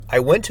I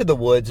went to the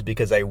woods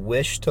because I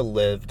wished to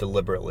live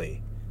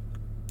deliberately,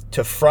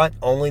 to front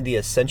only the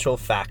essential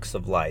facts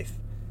of life,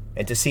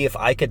 and to see if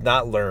I could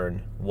not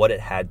learn what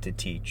it had to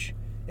teach,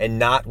 and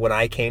not, when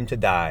I came to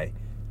die,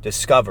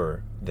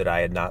 discover that I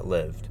had not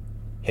lived.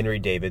 Henry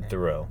David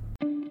Thoreau.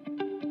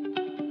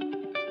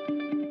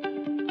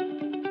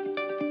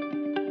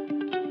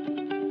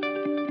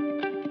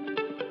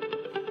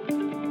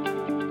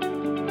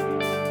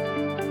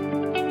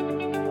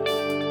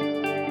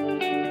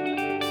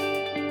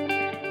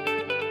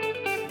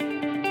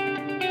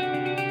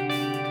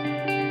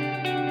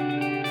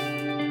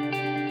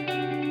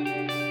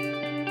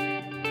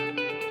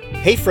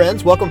 Hey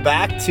friends, welcome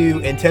back to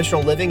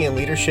Intentional Living and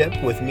Leadership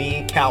with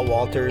me, Cal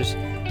Walters.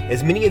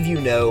 As many of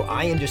you know,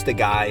 I am just a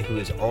guy who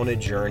is on a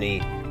journey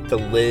to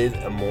live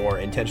a more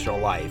intentional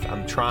life.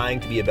 I'm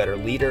trying to be a better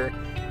leader,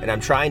 and I'm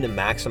trying to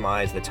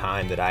maximize the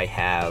time that I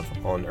have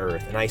on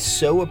earth. And I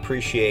so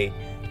appreciate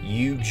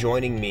you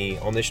joining me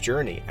on this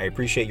journey. I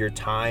appreciate your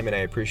time, and I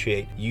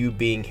appreciate you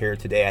being here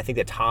today. I think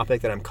the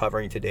topic that I'm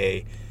covering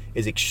today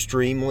is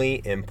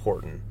extremely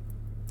important.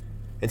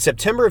 In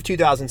September of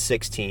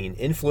 2016,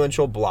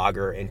 influential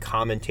blogger and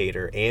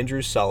commentator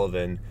Andrew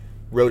Sullivan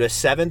wrote a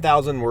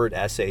 7,000-word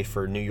essay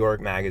for New York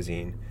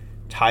Magazine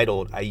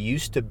titled, "I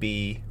Used to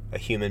Be a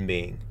Human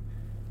Being."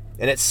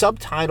 And its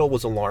subtitle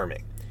was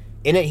alarming.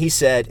 In it, he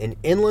said, "An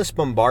endless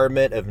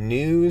bombardment of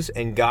news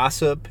and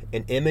gossip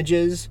and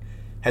images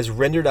has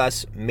rendered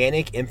us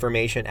manic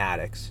information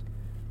addicts.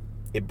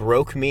 It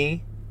broke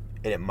me,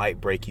 and it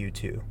might break you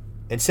too."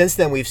 And since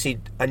then, we've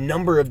seen a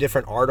number of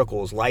different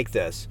articles like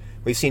this.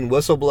 We've seen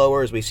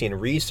whistleblowers, we've seen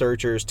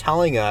researchers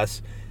telling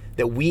us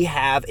that we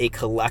have a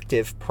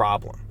collective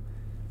problem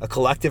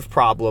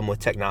with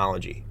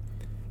technology.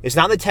 It's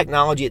not that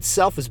technology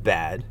itself is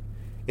bad.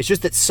 It's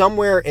just that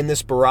somewhere in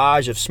this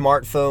barrage of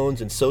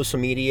smartphones and social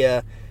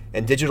media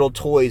and digital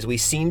toys, we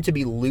seem to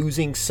be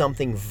losing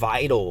something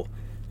vital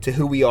to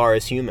who we are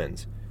as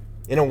humans.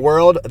 In a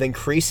world of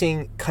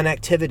increasing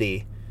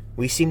connectivity,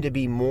 we seem to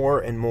be more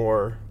and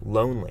more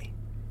lonely.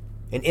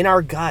 And in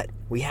our gut,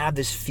 we have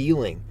this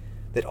feeling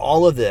that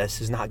all of this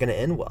is not going to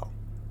end well.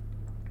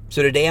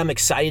 So today I'm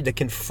excited to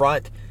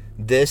confront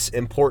this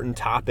important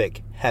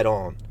topic head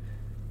on.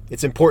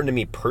 It's important to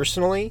me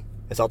personally,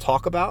 as I'll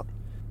talk about,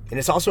 and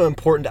it's also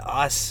important to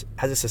us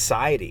as a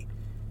society.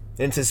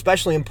 And it's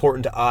especially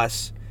important to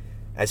us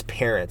as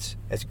parents,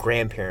 as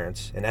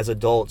grandparents, and as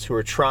adults who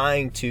are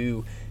trying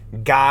to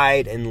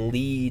guide and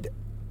lead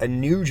a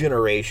new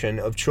generation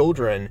of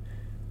children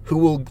who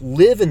will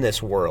live in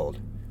this world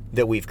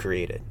that we've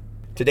created.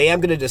 Today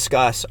I'm going to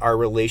discuss our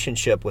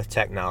relationship with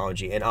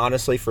technology, and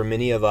honestly, for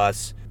many of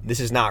us, this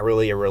is not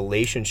really a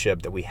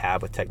relationship that we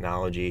have with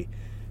technology.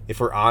 If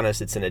we're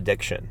honest, it's an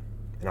addiction,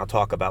 and I'll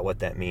talk about what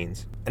that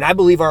means. And I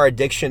believe our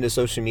addiction to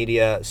social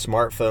media,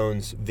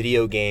 smartphones,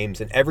 video games,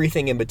 and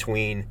everything in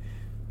between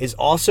is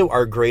also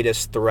our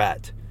greatest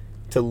threat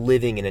to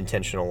living an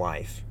intentional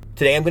life.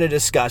 Today I'm going to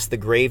discuss the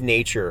grave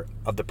nature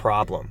of the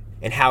problem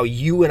and how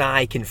you and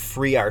I can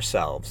free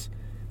ourselves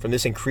from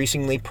this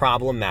increasingly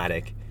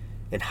problematic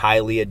and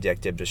highly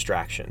addictive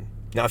distraction.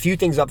 Now, a few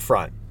things up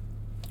front.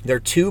 There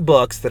are two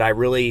books that I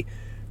really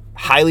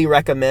highly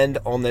recommend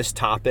on this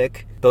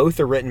topic. Both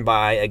are written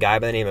by a guy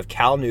by the name of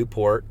Cal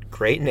Newport.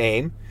 Great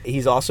name.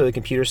 He's also a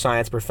computer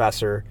science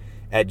professor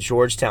at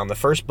Georgetown. The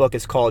first book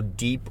is called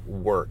Deep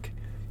Work.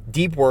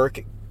 Deep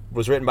Work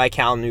was written by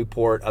Cal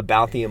Newport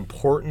about the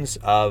importance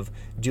of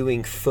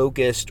doing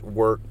focused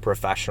work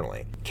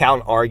professionally.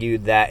 Cal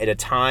argued that at a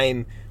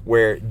time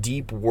where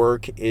deep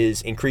work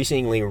is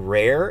increasingly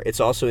rare, it's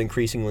also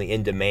increasingly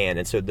in demand.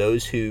 And so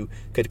those who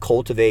could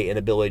cultivate an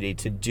ability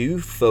to do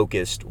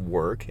focused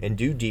work and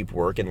do deep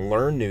work and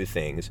learn new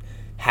things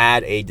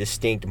had a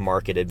distinct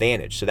market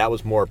advantage. So that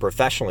was more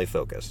professionally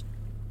focused.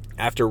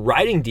 After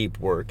writing Deep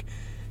Work,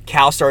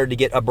 Cal started to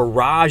get a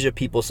barrage of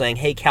people saying,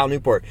 "Hey, Cal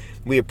Newport,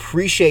 we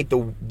appreciate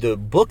the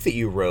book that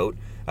you wrote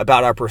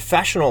about our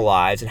professional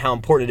lives and how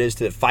important it is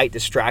to fight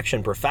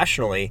distraction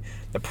professionally.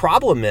 The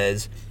problem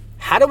is,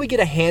 how do we get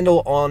a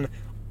handle on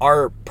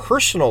our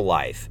personal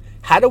life?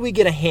 How do we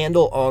get a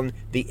handle on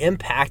the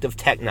impact of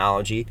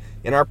technology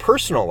in our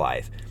personal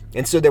life?"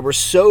 And so there were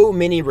so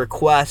many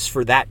requests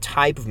for that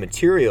type of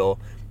material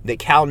that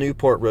Cal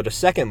Newport wrote a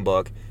second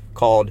book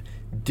called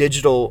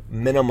Digital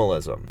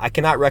Minimalism. I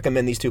cannot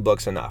recommend these two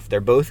books enough. They're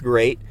both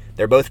great.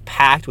 They're both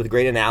packed with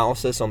great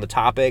analysis on the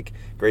topic,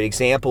 great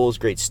examples,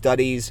 great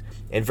studies,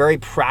 and very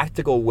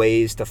practical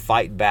ways to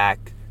fight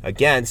back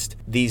against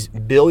these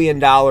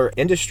billion-dollar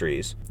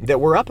industries that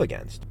we're up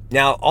against.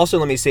 Now, also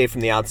let me say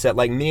from the outset,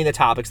 like many of the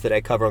topics that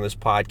I cover on this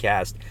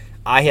podcast,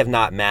 I have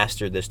not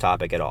mastered this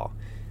topic at all.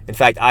 In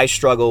fact, I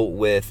struggle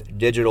with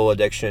digital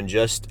addiction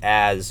just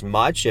as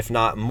much, if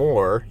not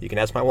more, you can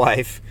ask my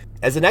wife,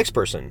 as the next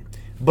person.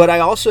 But I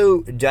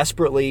also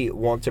desperately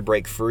want to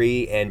break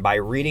free, and by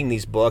reading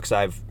these books,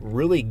 I've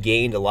really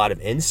gained a lot of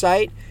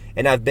insight,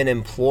 and I've been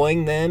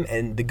employing them,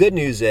 and the good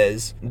news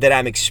is that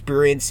I'm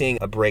experiencing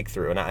a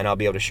breakthrough, and I'll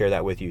be able to share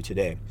that with you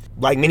today.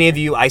 Like many of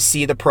you, I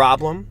see the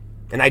problem.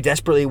 And I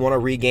desperately want to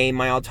regain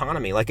my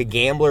autonomy. Like a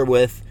gambler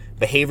with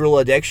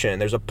behavioral addiction,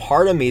 there's a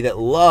part of me that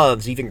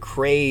loves, even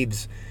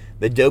craves,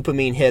 the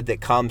dopamine hit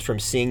that comes from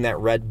seeing that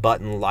red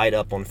button light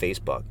up on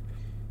Facebook.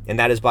 And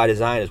that is by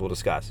design, as we'll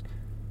discuss.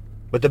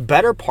 But the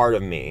better part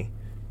of me,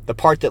 the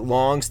part that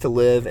longs to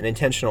live an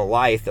intentional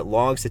life, that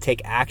longs to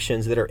take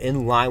actions that are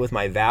in line with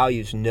my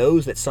values,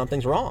 knows that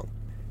something's wrong.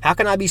 How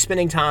can I be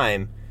spending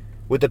time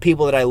with the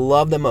people that I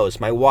love the most,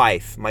 my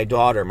wife, my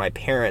daughter, my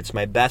parents,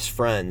 my best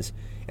friends,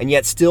 and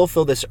yet still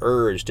feel this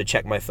urge to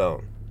check my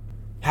phone?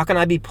 How can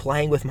I be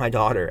playing with my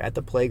daughter at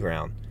the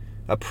playground,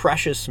 a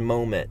precious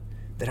moment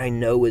that I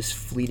know is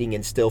fleeting,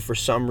 and still for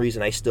some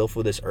reason I still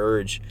feel this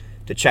urge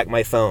to check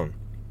my phone?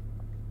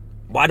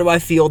 Why do I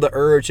feel the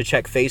urge to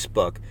check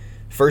Facebook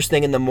first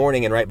thing in the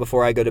morning and right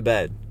before I go to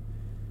bed?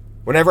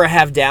 Whenever I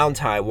have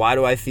downtime, why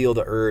do I feel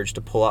the urge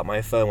to pull out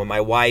my phone? When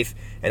my wife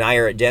and I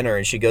are at dinner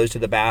and she goes to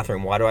the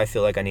bathroom, why do I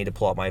feel like I need to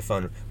pull out my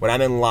phone? When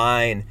I'm in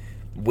line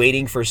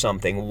waiting for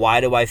something,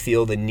 why do I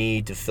feel the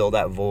need to fill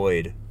that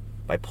void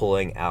by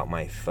pulling out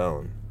my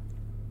phone?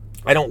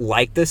 I don't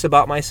like this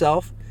about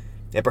myself,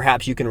 and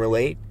perhaps you can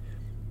relate,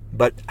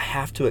 but I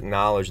have to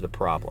acknowledge the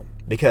problem,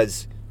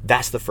 because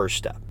that's the first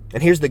step.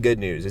 And here's the good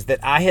news, is that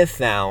I have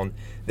found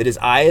that as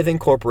I have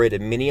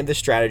incorporated many of the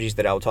strategies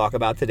that I will talk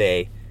about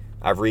today,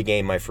 I've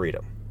regained my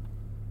freedom.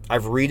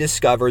 I've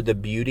rediscovered the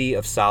beauty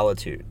of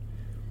solitude.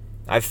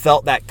 I've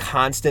felt that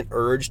constant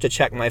urge to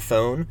check my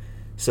phone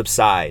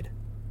subside.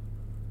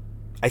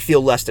 I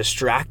feel less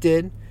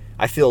distracted.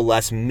 I feel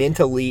less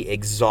mentally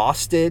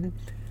exhausted.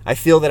 I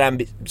feel that I'm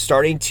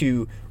starting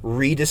to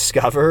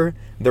rediscover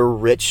the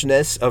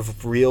richness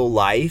of real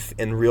life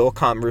and real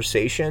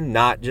conversation,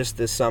 not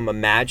just some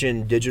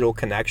imagined digital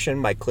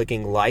connection by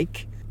clicking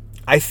like.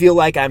 I feel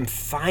like I'm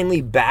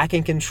finally back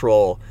in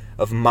control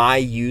of my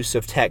use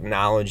of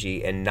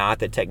technology, and not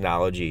that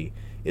technology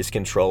is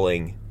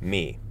controlling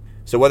me.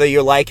 So whether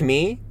you're like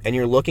me and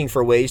you're looking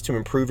for ways to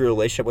improve your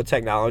relationship with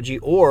technology,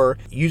 or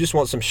you just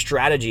want some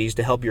strategies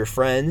to help your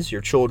friends,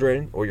 your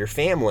children, or your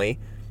family,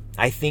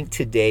 I think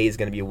today is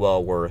going to be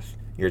well worth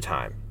your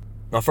time.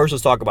 Now, first,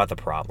 let's talk about the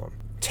problem.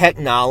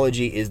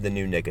 Technology is the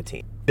new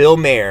nicotine. Bill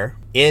Maher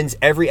ends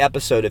every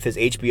episode of his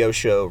HBO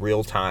show,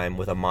 Real Time,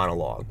 with a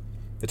monologue.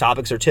 The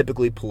topics are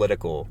typically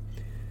political.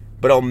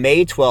 But on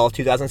May 12,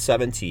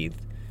 2017,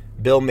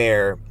 Bill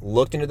Maher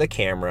looked into the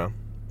camera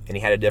and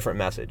he had a different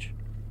message.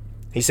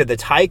 He said the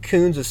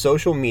tycoons of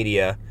social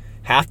media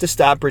have to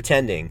stop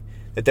pretending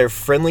that they're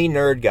friendly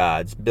nerd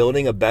gods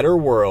building a better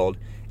world,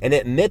 and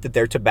admit that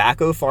they're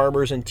tobacco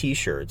farmers in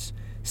t-shirts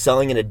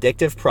selling an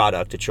addictive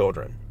product to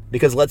children.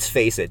 Because let's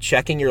face it,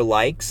 checking your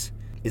likes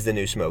is the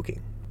new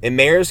smoking. And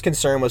Maher's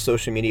concern with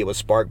social media was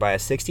sparked by a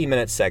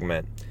 60-minute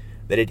segment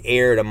that had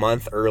aired a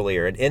month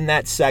earlier. And in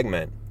that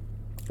segment,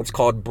 it's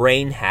called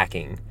Brain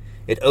Hacking.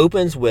 It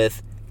opens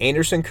with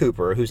Anderson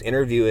Cooper, who's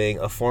interviewing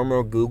a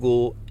former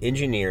Google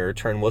engineer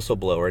turned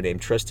whistleblower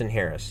named Tristan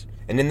Harris.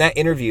 And in that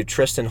interview,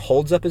 Tristan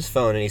holds up his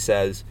phone and he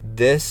says,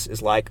 "This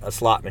is like a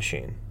slot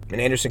machine." And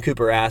Anderson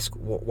Cooper asks,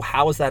 well,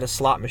 how is that a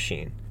slot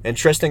machine? And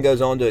Tristan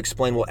goes on to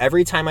explain, well,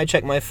 every time I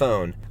check my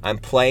phone, I'm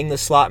playing the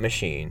slot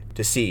machine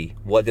to see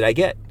what did I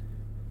get.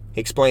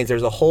 He explains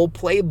there's a whole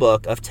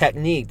playbook of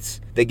techniques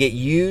that get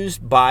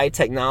used by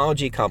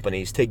technology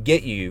companies to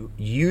get you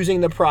using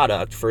the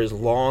product for as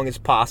long as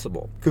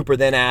possible. Cooper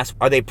then asks,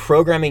 are they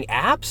programming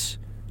apps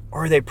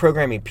or are they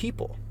programming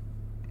people?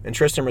 And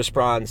Tristan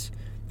responds,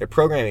 they're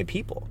programming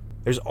people.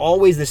 There's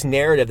always this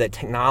narrative that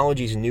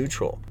technology is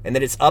neutral and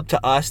that it's up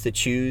to us to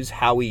choose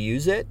how we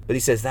use it. But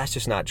he says that's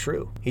just not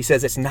true. He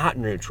says it's not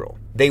neutral.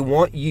 They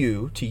want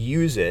you to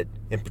use it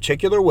in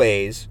particular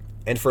ways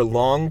and for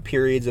long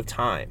periods of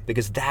time,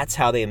 because that's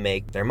how they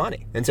make their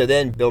money. And so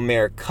then Bill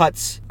Maher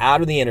cuts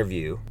out of the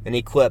interview and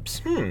he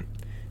clips,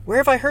 where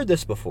have I heard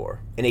this before?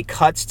 And he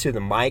cuts to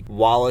the Mike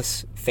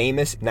Wallace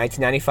famous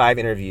 1995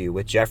 interview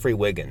with Jeffrey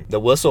Wiggin,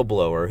 the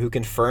whistleblower who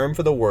confirmed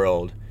for the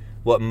world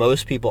what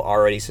most people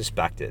already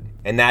suspected,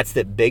 and that's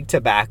that big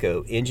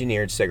tobacco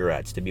engineered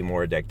cigarettes to be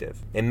more addictive.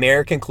 And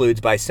Maher concludes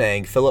by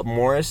saying, Philip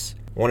Morris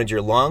wanted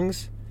your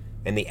lungs,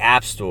 and the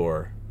App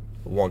Store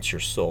wants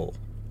your soul.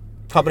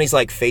 Companies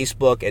like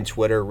Facebook and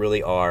Twitter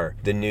really are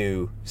the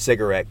new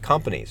cigarette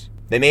companies.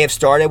 They may have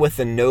started with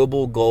the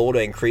noble goal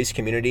to increase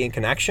community and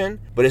connection,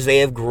 but as they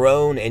have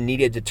grown and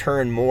needed to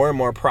turn more and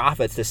more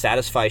profits to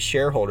satisfy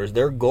shareholders,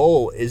 their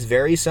goal is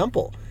very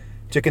simple: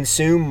 to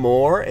consume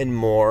more and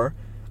more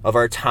of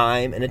our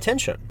time and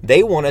attention.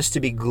 They want us to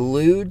be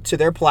glued to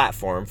their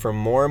platform for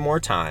more and more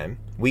time.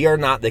 We are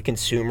not the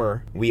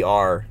consumer, we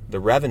are the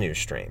revenue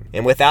stream.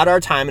 And without our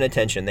time and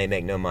attention, they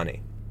make no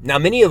money. Now,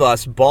 many of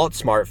us bought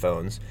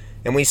smartphones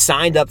and we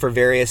signed up for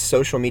various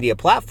social media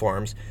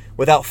platforms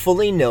without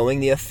fully knowing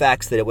the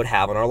effects that it would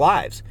have on our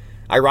lives.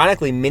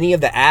 Ironically, many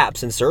of the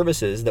apps and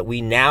services that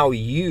we now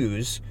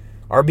use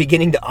are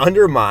beginning to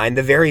undermine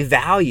the very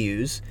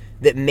values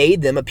that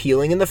made them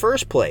appealing in the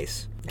first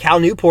place.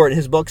 Cal Newport in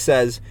his book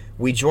says,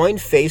 we joined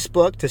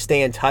Facebook to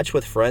stay in touch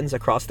with friends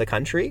across the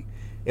country,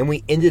 and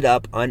we ended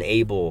up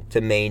unable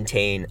to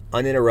maintain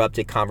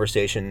uninterrupted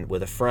conversation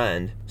with a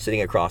friend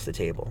sitting across the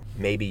table.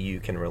 Maybe you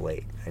can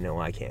relate. I know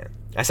I can.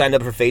 I signed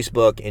up for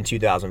Facebook in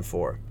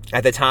 2004.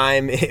 At the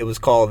time, it was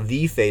called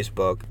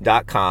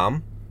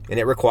thefacebook.com, and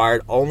it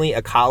required only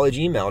a college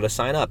email to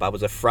sign up. I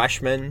was a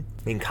freshman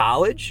in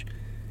college,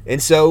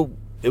 and so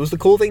it was the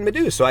cool thing to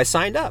do, so I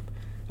signed up.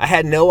 I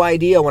had no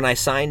idea when I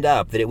signed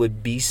up that it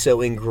would be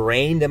so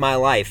ingrained in my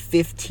life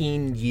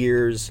 15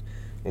 years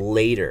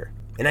later.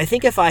 And I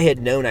think if I had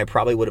known, I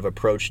probably would have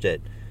approached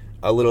it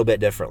a little bit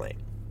differently.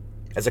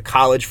 As a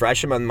college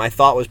freshman, my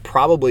thought was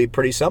probably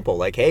pretty simple.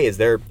 Like, hey, is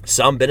there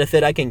some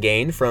benefit I can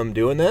gain from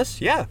doing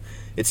this? Yeah,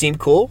 it seemed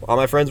cool. All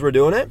my friends were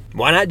doing it.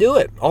 Why not do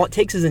it? All it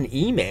takes is an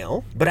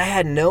email. But I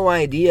had no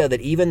idea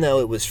that even though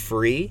it was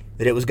free,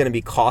 that it was going to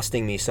be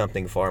costing me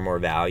something far more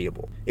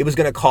valuable. It was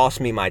going to cost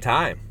me my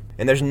time.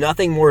 And there's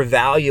nothing more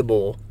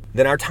valuable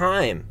than our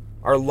time,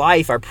 our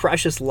life, our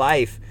precious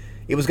life.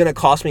 It was going to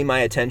cost me my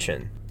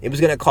attention. It was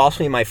going to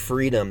cost me my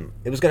freedom.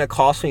 It was going to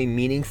cost me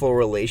meaningful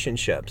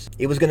relationships.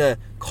 It was going to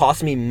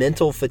cost me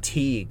mental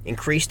fatigue,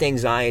 increased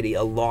anxiety,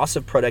 a loss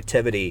of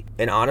productivity,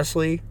 and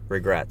honestly,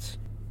 regrets.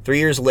 3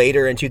 years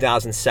later, in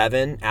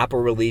 2007, Apple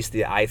released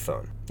the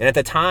iPhone. And at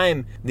the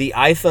time, the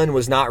iPhone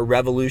was not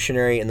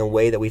revolutionary in the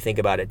way that we think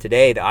about it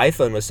today. The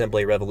iPhone was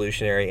simply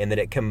revolutionary in that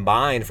it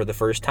combined for the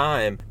first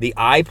time the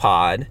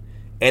iPod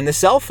and the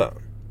cell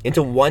phone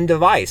into one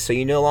device. So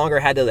you no longer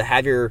had to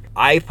have your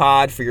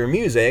iPod for your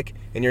music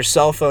and your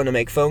cell phone to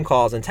make phone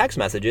calls and text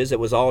messages. It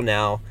was all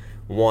now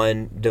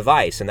one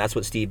device. And that's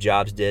what Steve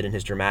Jobs did in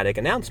his dramatic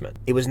announcement.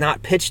 It was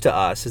not pitched to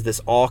us as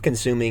this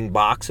all-consuming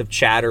box of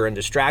chatter and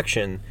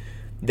distraction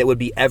that would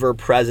be ever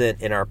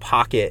present in our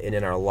pocket and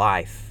in our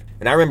life.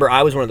 And I remember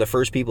I was one of the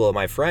first people of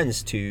my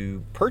friends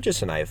to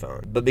purchase an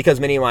iPhone. But because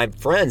many of my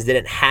friends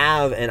didn't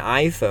have an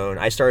iPhone,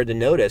 I started to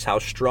notice how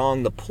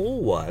strong the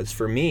pull was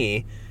for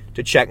me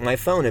to check my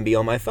phone and be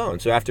on my phone.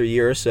 So after a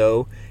year or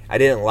so, I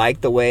didn't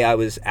like the way I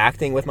was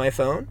acting with my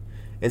phone.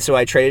 And so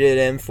I traded it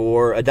in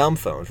for a dumb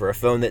phone, for a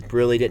phone that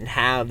really didn't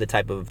have the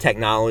type of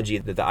technology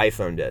that the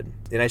iPhone did.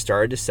 And I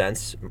started to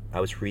sense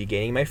I was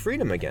regaining my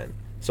freedom again.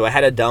 So I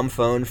had a dumb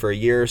phone for a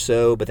year or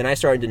so, but then I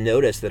started to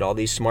notice that all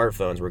these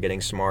smartphones were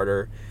getting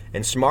smarter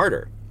and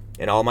smarter,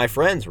 and all my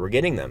friends were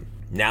getting them.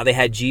 Now they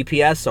had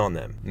GPS on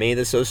them. Many of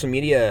the social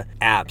media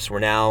apps were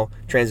now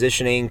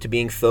transitioning to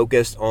being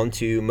focused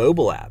onto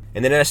mobile apps.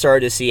 And then I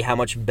started to see how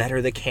much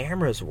better the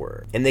cameras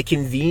were and the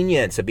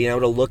convenience of being able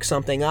to look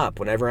something up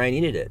whenever I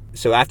needed it.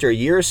 So after a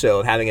year or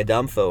so of having a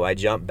dumb phone, I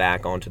jumped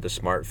back onto the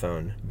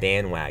smartphone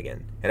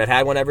bandwagon. And I've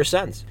had one ever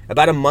since.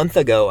 About a month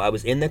ago, I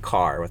was in the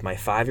car with my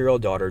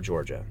 5-year-old daughter,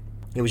 Georgia.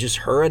 It was just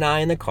her and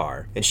I in the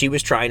car, and she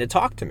was trying to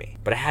talk to me.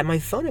 But I had my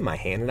phone in my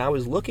hand, and I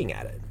was looking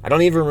at it. I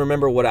don't even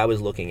remember what I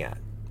was looking at,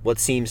 what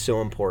seemed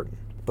so important.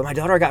 But my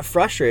daughter got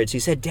frustrated. She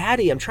said,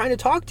 "Daddy, I'm trying to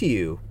talk to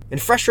you."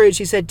 And frustrated,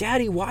 she said,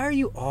 "Daddy, why are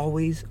you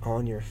always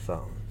on your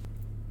phone?"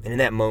 And in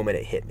that moment,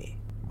 it hit me.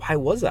 Why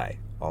was I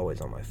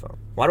always on my phone?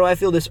 Why do I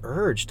feel this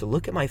urge to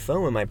look at my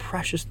phone when my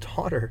precious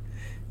daughter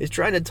is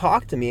trying to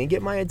talk to me and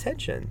get my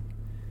attention?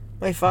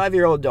 My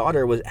 5-year-old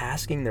daughter was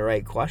asking the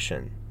right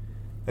question,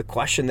 a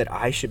question that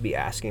I should be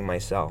asking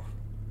myself.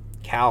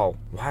 "Cal,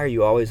 why are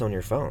you always on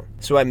your phone?"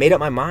 So I made up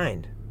my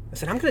mind. I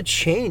said, I'm going to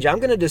change. I'm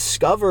going to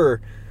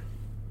discover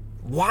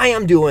why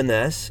I'm doing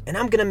this, and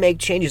I'm going to make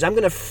changes. I'm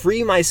going to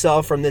free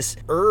myself from this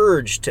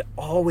urge to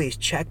always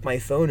check my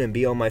phone and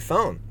be on my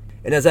phone.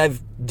 And as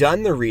I've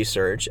done the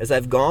research, as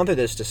I've gone through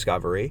this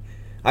discovery,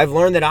 I've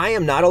learned that I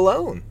am not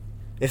alone.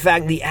 In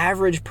fact, the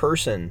average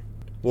person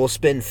will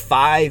spend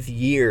 5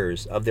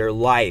 years of their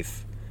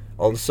life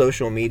on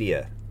social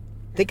media.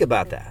 Think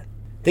about that.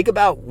 Think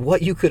about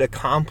what you could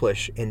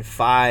accomplish in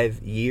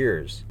 5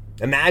 years.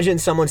 Imagine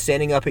someone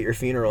standing up at your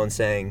funeral and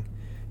saying,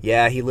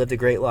 "Yeah, he lived a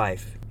great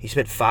life. He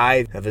spent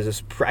 5 of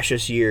his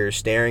precious years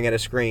staring at a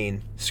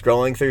screen,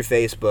 scrolling through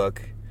Facebook,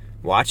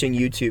 watching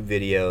YouTube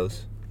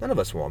videos." None of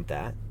us want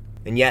that.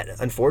 And yet,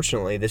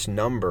 unfortunately, this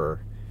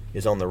number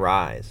is on the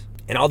rise.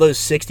 And although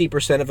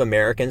 60% of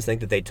Americans think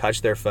that they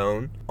touch their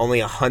phone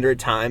only 100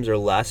 times or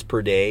less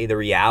per day, the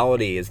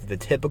reality is that the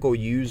typical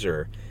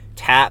user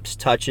taps,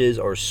 touches,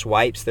 or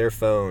swipes their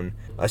phone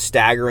a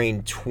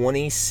staggering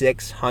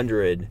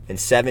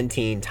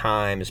 2,617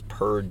 times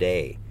per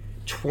day.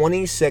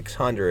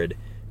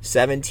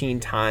 2,617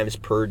 times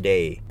per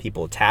day,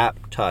 people tap,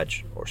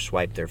 touch, or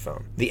swipe their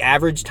phone. The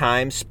average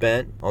time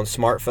spent on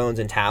smartphones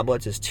and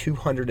tablets is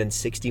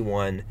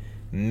 261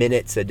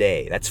 minutes a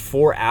day. That's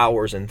 4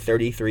 hours and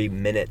 33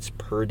 minutes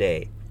per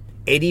day.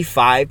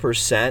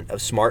 85% of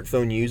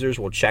smartphone users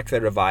will check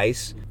their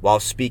device while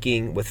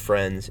speaking with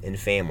friends and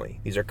family.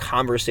 These are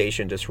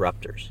conversation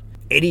disruptors.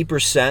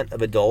 80%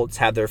 of adults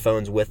have their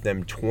phones with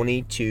them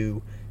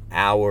 22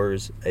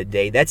 hours a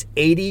day. That's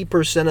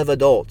 80% of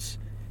adults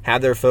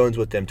have their phones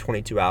with them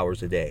 22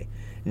 hours a day.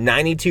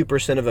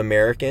 92% of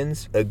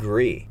Americans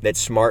agree that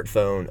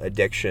smartphone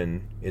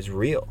addiction is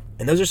real.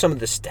 And those are some of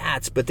the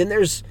stats. But then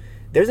there's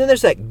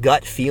there's that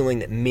gut feeling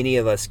that many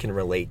of us can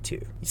relate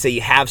to. So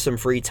you have some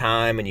free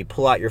time and you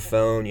pull out your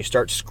phone, you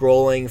start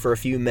scrolling for a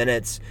few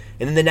minutes,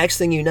 and then the next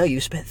thing you know,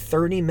 you've spent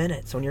 30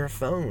 minutes on your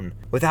phone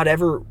without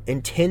ever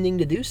intending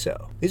to do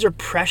so. These are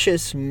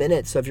precious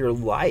minutes of your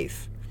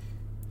life.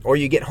 Or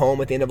you get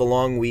home at the end of a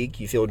long week,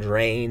 you feel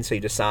drained, so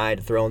you decide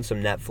to throw on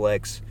some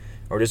Netflix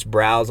or just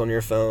browse on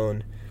your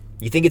phone.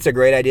 You think it's a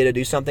great idea to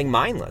do something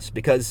mindless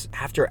because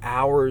after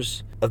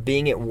hours of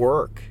being at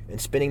work and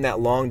spending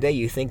that long day,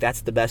 you think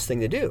that's the best thing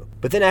to do.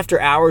 But then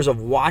after hours of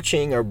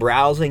watching or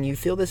browsing, you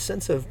feel this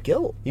sense of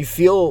guilt. You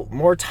feel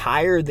more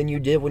tired than you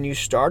did when you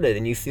started,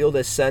 and you feel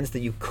this sense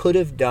that you could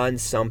have done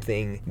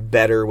something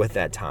better with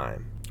that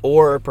time.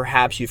 Or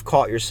perhaps you've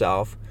caught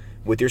yourself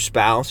with your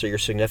spouse or your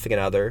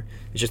significant other.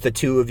 It's just the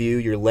two of you.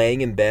 You're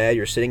laying in bed,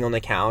 you're sitting on the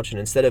couch, and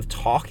instead of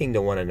talking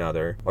to one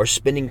another or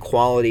spending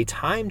quality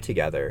time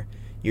together,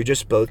 you're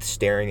just both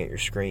staring at your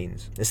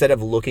screens. Instead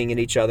of looking at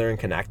each other and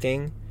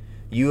connecting,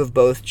 you have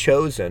both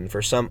chosen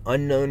for some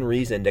unknown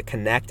reason to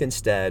connect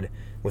instead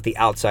with the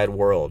outside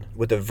world,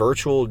 with the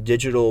virtual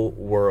digital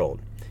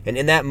world. And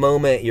in that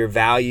moment, your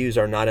values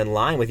are not in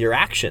line with your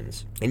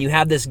actions. And you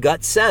have this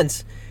gut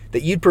sense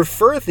that you'd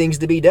prefer things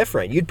to be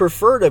different. You'd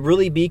prefer to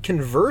really be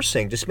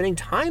conversing, just spending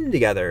time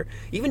together,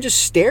 even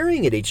just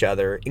staring at each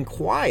other in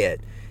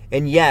quiet.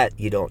 And yet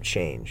you don't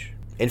change.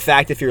 In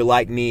fact, if you're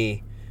like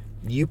me,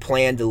 you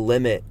plan to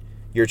limit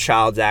your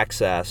child's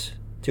access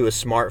to a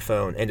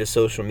smartphone and to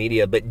social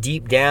media, but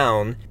deep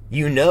down,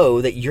 you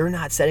know that you're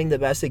not setting the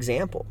best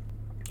example.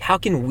 How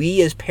can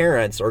we as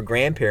parents or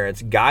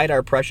grandparents guide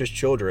our precious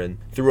children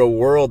through a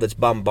world that's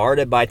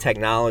bombarded by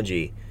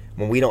technology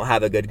when we don't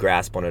have a good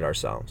grasp on it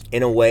ourselves?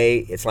 In a way,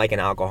 it's like an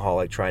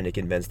alcoholic trying to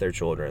convince their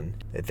children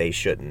that they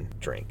shouldn't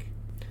drink.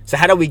 So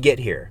how do we get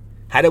here?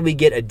 How do we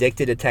get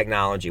addicted to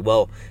technology?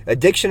 Well,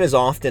 addiction is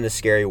often a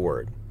scary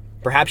word.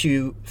 Perhaps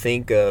you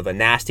think of a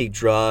nasty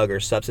drug or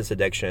substance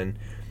addiction,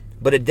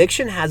 but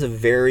addiction has a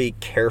very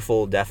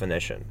careful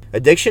definition.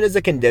 Addiction is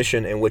a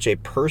condition in which a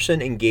person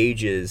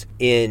engages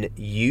in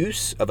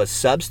use of a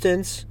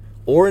substance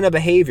or in a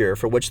behavior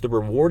for which the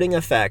rewarding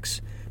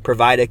effects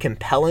provide a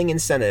compelling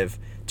incentive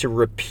to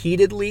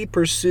repeatedly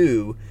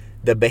pursue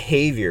the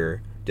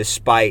behavior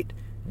despite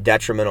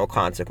detrimental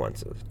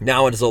consequences.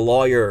 Now, as a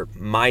lawyer,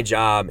 my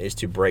job is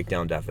to break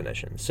down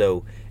definitions.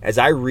 So as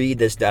I read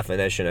this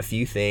definition, a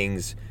few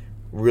things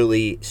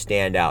really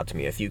stand out to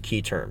me, a few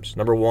key terms.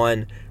 Number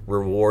one,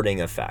 rewarding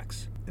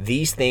effects.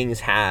 These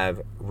things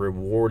have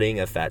rewarding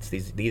effects,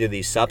 either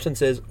these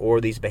substances or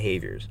these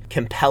behaviors.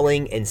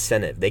 Compelling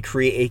incentive. They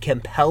create a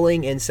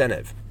compelling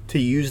incentive to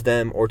use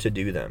them or to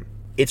do them.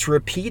 It's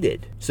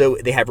repeated. So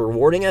they have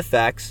rewarding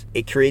effects.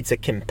 It creates a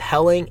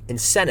compelling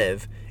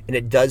incentive, and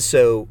it does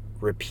so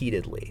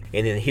repeatedly.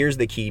 And then here's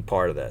the key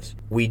part of this.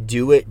 We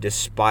do it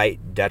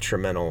despite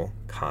detrimental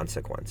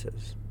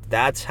consequences.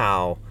 That's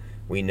how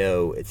we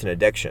know it's an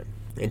addiction.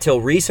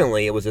 Until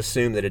recently, it was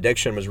assumed that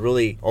addiction was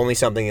really only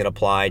something that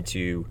applied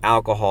to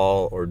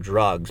alcohol or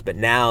drugs. But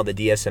now the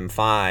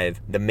DSM-5,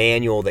 the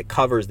manual that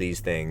covers these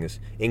things,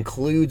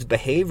 includes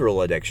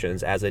behavioral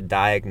addictions as a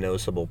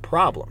diagnosable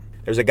problem.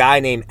 There's a guy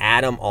named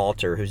Adam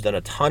Alter who's done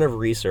a ton of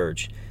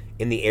research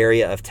in the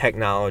area of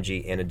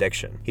technology and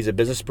addiction. He's a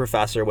business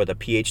professor with a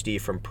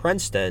PhD from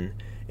Princeton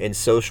in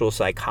social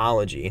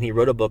psychology, and he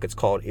wrote a book. It's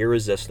called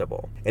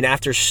Irresistible. And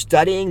after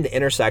studying the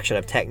intersection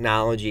of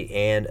technology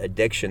and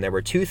addiction, there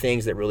were two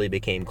things that really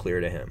became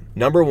clear to him.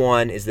 Number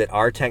one is that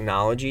our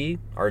technology,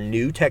 our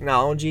new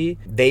technology,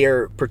 they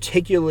are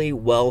particularly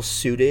well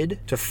suited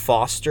to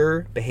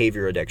foster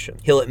behavior addiction.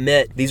 He'll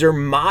admit these are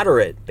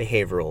moderate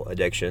behavioral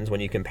addictions when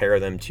you compare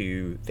them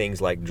to things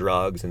like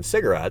drugs and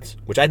cigarettes,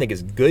 which I think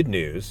is good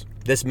news.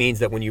 This means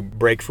that when you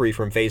break free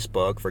from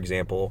Facebook, for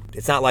example,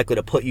 it's not likely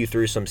to put you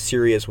through some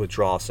serious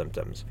withdrawal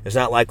symptoms. It's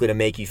not likely to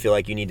make you feel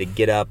like you need to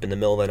get up in the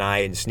middle of the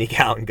night and sneak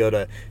out and go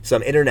to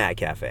some internet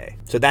cafe.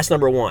 So that's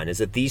number one, is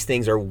that these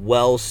things are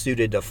well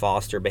suited to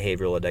foster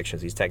behavioral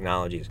addictions, these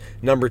technologies.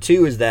 Number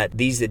two is that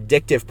these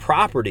addictive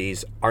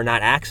properties are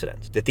not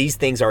accidents, that these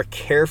things are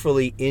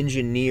carefully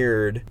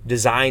engineered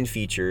design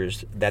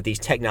features that these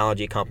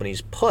technology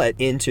companies put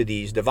into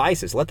these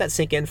devices. Let that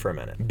sink in for a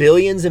minute.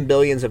 Billions and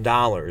billions of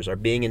dollars are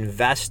being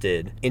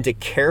invested into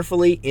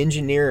carefully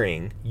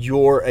engineering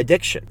your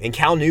addiction. And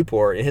Cal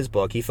Newport, in his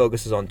book, he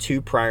focuses on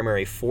two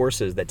primary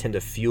forces that tend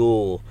to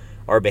fuel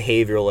our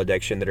behavioral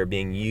addiction that are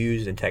being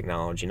used in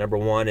technology. Number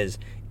one is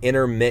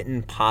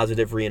intermittent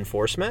positive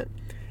reinforcement.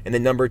 And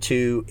then number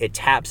two, it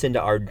taps into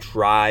our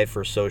drive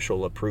for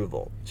social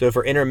approval. So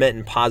for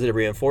intermittent positive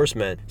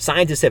reinforcement,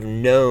 scientists have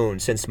known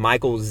since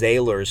Michael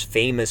Zaylor's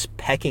famous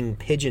pecking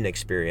pigeon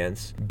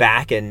experience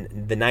back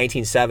in the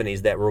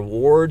 1970s that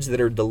rewards that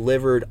are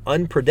delivered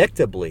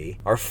unpredictably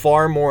are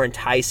far more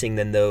enticing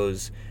than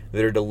those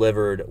that are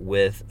delivered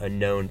with a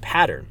known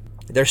pattern.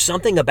 There's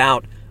something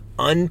about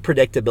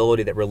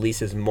unpredictability that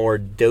releases more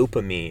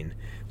dopamine,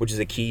 which is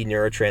a key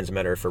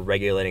neurotransmitter for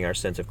regulating our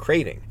sense of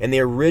craving. And the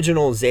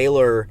original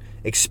Zaylor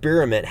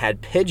experiment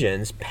had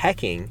pigeons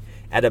pecking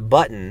at a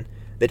button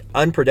that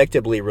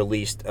unpredictably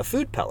released a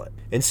food pellet.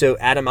 And so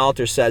Adam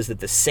Alter says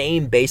that the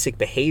same basic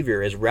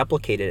behavior is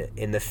replicated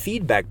in the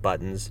feedback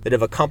buttons that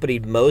have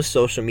accompanied most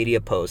social media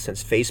posts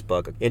since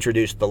Facebook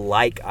introduced the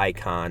like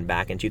icon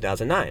back in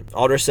 2009.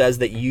 Alter says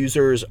that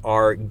users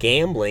are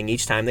gambling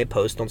each time they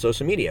post on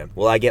social media.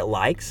 Will I get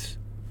likes?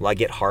 Will I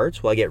get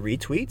hearts? Will I get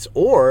retweets?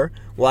 Or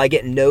will I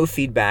get no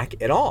feedback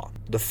at all?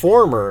 The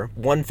former,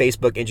 one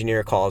Facebook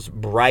engineer calls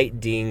bright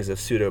dings of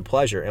pseudo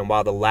pleasure, and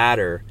while the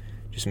latter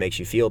just makes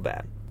you feel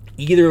bad.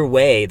 Either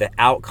way, the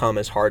outcome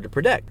is hard to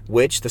predict,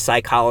 which the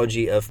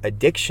psychology of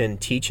addiction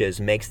teaches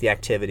makes the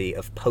activity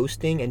of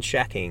posting and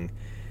checking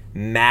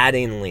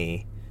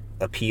maddeningly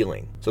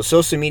appealing. So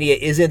social media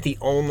isn't the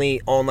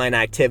only online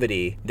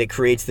activity that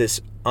creates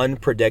this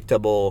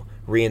unpredictable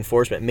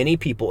reinforcement. Many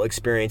people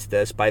experience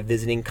this by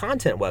visiting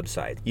content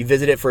websites. You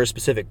visit it for a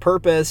specific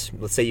purpose.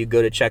 Let's say you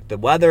go to check the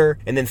weather,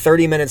 and then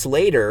 30 minutes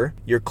later,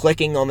 you're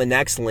clicking on the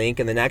next link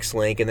and the next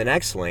link and the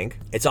next link.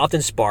 It's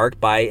often sparked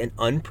by an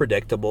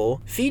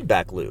unpredictable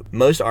feedback loop.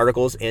 Most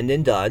articles end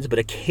in duds, but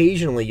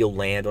occasionally you'll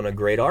land on a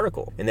great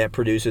article, and that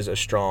produces a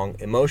strong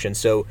emotion.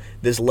 So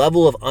this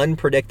level of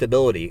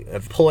unpredictability,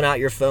 of pulling out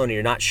your phone and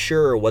you're not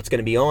sure what's going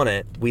to be on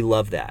it, we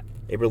love that.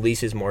 It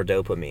releases more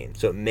dopamine,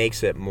 so it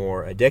makes it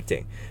more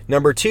addicting.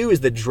 Number two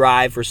is the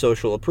drive for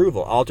social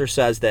approval. Alter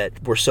says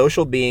that we're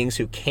social beings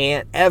who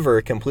can't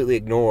ever completely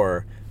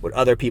ignore what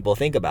other people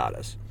think about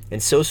us.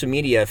 And social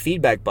media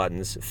feedback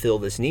buttons fill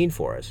this need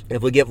for us. And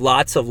if we get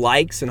lots of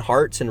likes and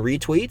hearts and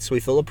retweets, we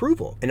feel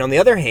approval. And on the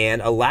other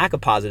hand, a lack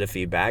of positive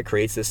feedback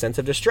creates this sense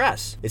of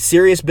distress. It's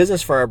serious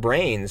business for our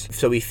brains,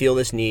 so we feel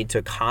this need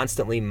to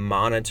constantly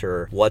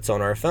monitor what's on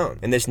our phone.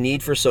 And this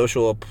need for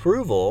social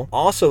approval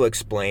also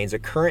explains a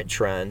current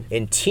trend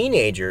in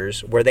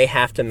teenagers where they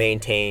have to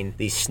maintain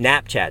these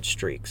Snapchat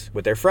streaks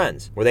with their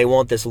friends, where they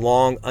want this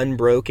long,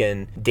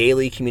 unbroken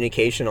daily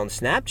communication on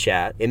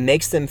Snapchat. It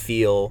makes them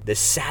feel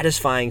this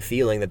satisfying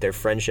feeling that their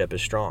friendship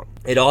is strong.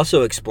 It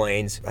also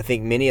explains, I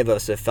think many of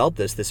us have felt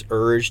this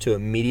urge to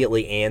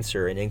immediately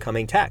answer an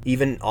incoming text,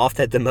 even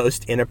often at the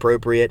most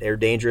inappropriate or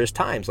dangerous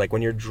times, like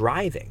when you're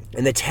driving.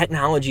 And the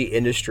technology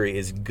industry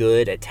is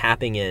good at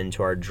tapping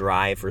into our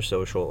drive for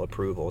social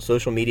approval.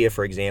 Social media,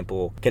 for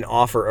example, can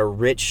offer a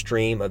rich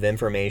stream of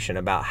information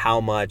about how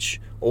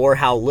much or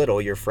how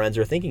little your friends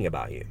are thinking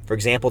about you. For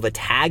example, the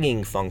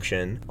tagging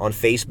function on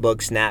Facebook,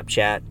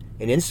 Snapchat,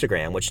 and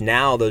Instagram, which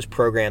now those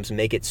programs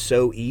make it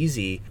so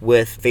easy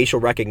with facial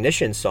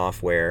recognition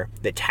software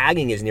that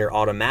tagging is near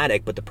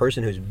automatic, but the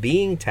person who's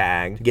being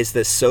tagged gets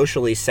this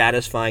socially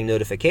satisfying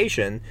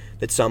notification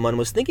that someone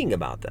was thinking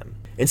about them.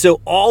 And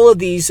so all of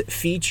these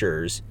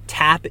features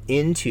tap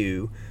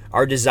into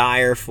our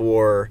desire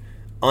for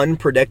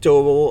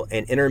unpredictable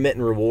and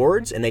intermittent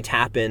rewards, and they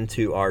tap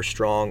into our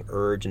strong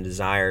urge and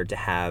desire to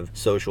have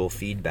social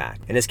feedback.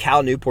 And as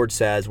Cal Newport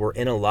says, we're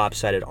in a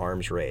lopsided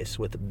arms race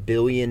with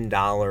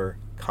billion-dollar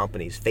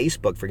companies.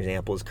 Facebook, for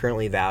example, is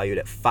currently valued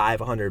at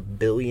 $500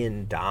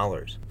 billion.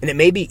 And it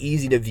may be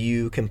easy to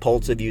view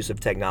compulsive use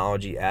of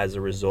technology as a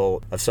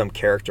result of some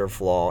character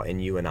flaw in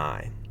you and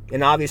I.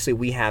 And obviously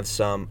we have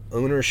some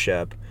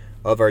ownership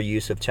of our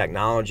use of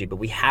technology, but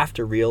we have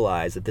to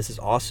realize that this is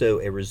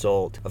also a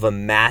result of a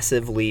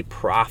massively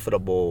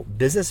profitable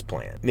business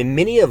plan. I mean,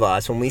 many of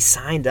us, when we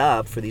signed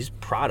up for these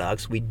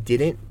products, we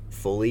didn't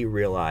fully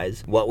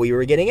realize what we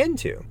were getting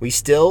into. We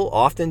still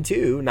often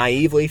too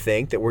naively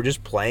think that we're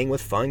just playing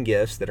with fun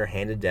gifts that are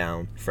handed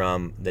down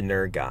from the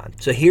nerd god.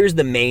 So here's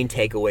the main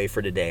takeaway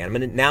for today.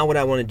 Now what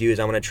I want to do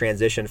is I want to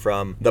transition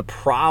from the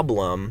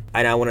problem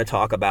and I want to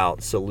talk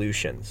about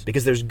solutions,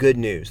 because there's good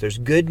news. There's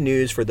good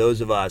news for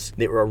those of us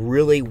that are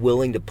really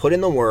willing to put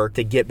in the work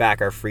to get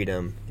back our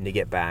freedom and to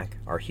get back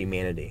our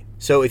humanity.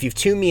 So if you've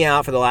tuned me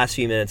out for the last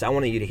few minutes, I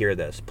want you to hear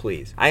this,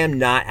 please. I am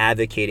not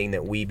advocating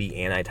that we be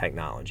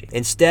anti-technology.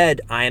 Instead,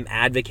 I am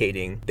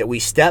advocating that we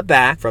step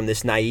back from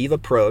this naive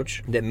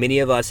approach that many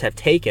of us have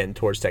taken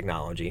towards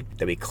technology,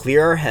 that we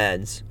clear our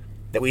heads,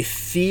 that we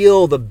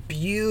feel the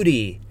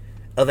beauty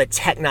of a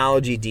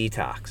technology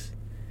detox,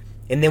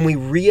 and then we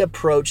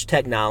reapproach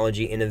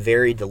technology in a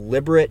very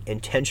deliberate,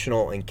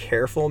 intentional, and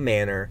careful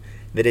manner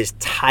that is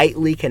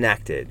tightly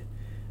connected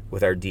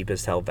with our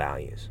deepest held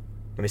values.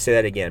 Let me say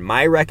that again.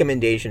 My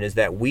recommendation is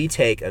that we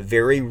take a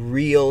very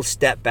real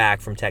step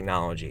back from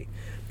technology,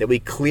 that we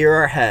clear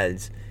our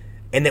heads,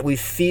 and that we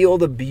feel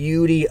the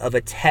beauty of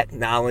a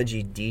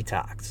technology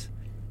detox.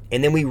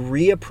 And then we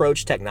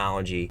reapproach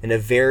technology in a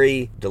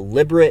very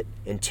deliberate,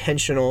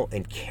 intentional,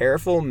 and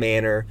careful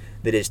manner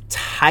that is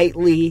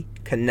tightly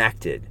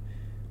connected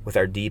with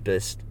our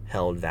deepest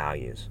held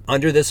values.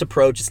 Under this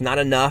approach, it's not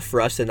enough for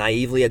us to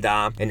naively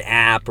adopt an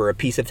app or a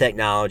piece of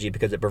technology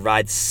because it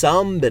provides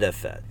some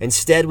benefit.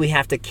 Instead, we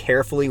have to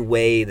carefully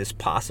weigh this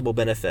possible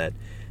benefit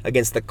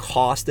against the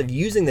cost of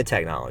using the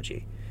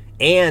technology.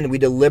 And we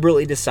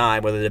deliberately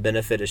decide whether the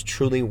benefit is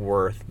truly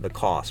worth the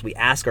cost. We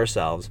ask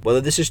ourselves whether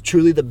this is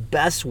truly the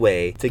best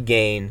way to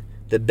gain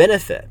the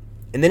benefit.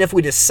 And then if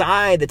we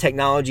decide the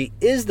technology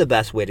is the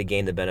best way to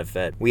gain the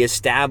benefit, we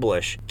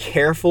establish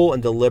careful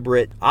and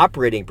deliberate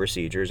operating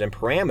procedures and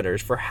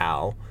parameters for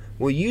how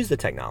will use the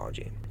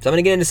technology. So I'm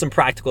going to get into some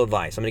practical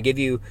advice. I'm going to give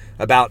you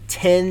about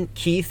 10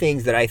 key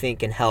things that I think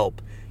can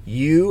help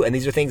you, and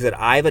these are things that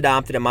I've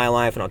adopted in my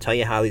life, and I'll tell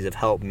you how these have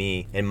helped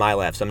me in my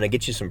life. So I'm going to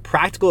get you some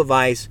practical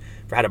advice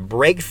for how to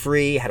break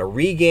free, how to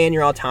regain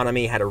your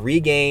autonomy, how to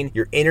regain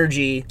your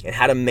energy, and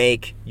how to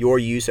make your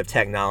use of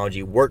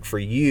technology work for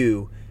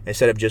you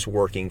instead of just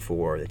working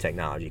for the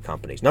technology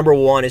companies. Number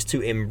one is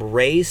to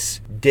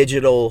embrace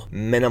digital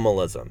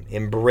minimalism.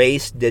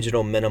 Embrace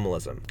digital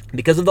minimalism.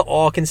 Because of the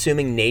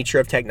all-consuming nature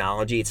of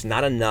technology, it's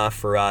not enough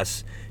for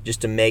us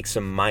just to make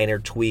some minor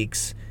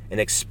tweaks and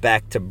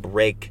expect to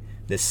break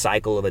this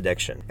cycle of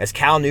addiction. As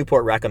Cal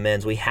Newport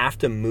recommends, we have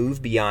to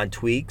move beyond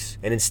tweaks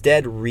and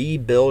instead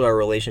rebuild our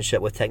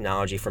relationship with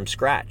technology from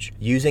scratch,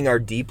 using our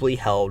deeply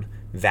held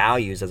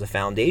values as a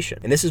foundation.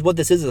 And this is what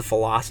this is, a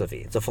philosophy.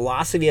 It's a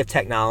philosophy of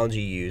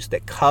technology use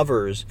that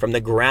covers from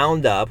the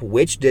ground up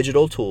which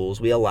digital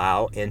tools we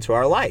allow into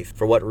our life,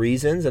 for what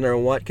reasons and under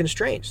what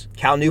constraints.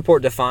 Cal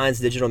Newport defines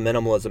digital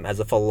minimalism as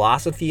a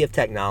philosophy of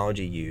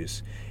technology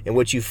use in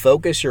which you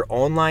focus your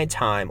online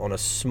time on a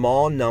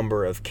small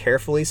number of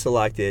carefully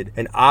selected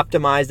and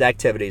optimized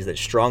activities that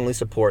strongly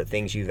support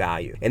things you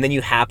value, and then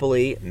you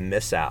happily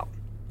miss out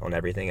on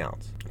everything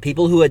else.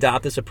 People who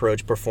adopt this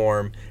approach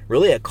perform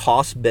really a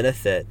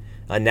cost-benefit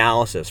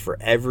analysis for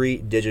every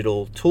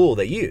digital tool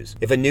they use.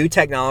 If a new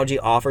technology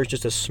offers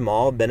just a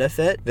small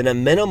benefit, then a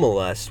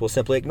minimalist will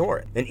simply ignore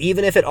it. And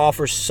even if it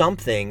offers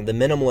something the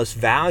minimalist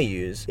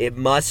values, it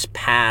must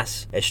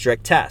pass a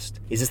strict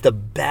test. Is this the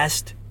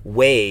best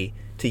way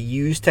to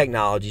use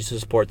technology to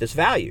support this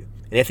value?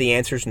 And if the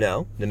answer is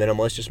no, the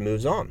minimalist just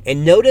moves on.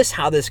 And notice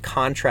how this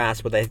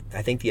contrasts with, I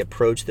think, the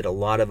approach that a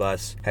lot of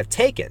us have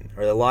taken,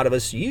 or that a lot of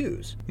us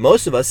use.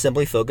 Most of us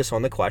simply focus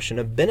on the question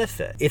of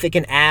benefit. If it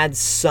can add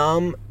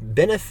some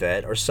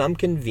benefit or some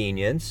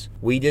convenience,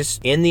 we just,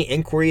 in the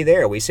inquiry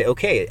there, we say,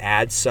 okay, it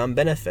adds some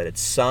benefit,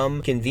 it's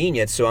some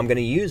convenience, so I'm going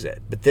to use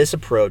it. But this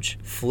approach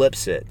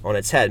flips it on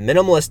its head.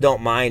 Minimalists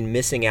don't mind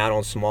missing out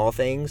on small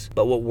things,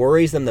 but what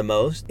worries them the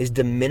most is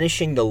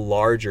diminishing the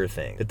larger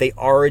thing that they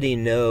already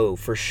know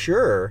for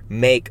sure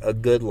make a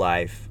good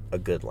life a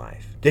good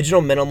life.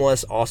 Digital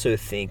minimalists also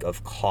think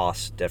of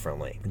cost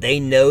differently. They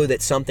know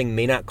that something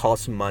may not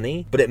cost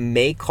money, but it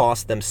may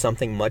cost them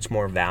something much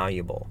more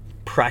valuable,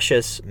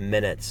 precious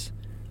minutes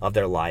of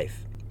their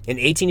life. In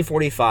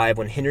 1845,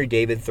 when Henry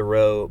David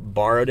Thoreau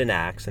borrowed an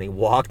axe and he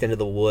walked into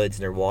the woods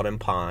near Walden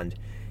Pond,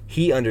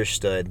 he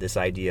understood this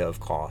idea of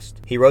cost.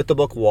 He wrote the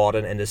book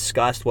Walden and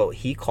discussed what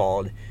he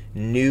called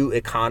new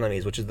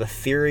economies, which is the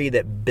theory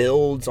that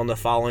builds on the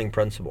following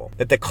principle: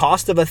 that the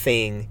cost of a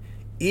thing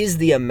is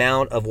the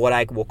amount of what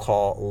I will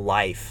call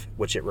life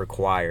which it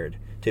required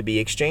to be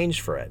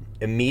exchanged for it,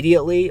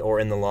 immediately or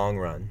in the long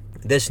run.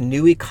 This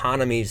new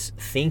economy's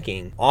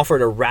thinking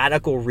offered a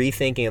radical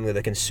rethinking of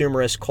the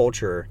consumerist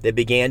culture that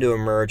began to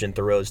emerge in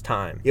Thoreau's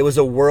time. It was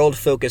a world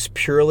focused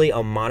purely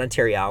on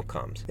monetary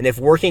outcomes. And if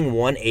working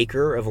 1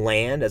 acre of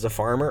land as a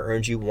farmer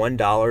earns you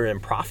 $1 in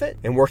profit,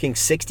 and working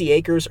 60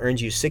 acres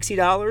earns you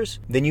 $60,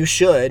 then you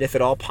should, if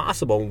at all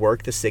possible,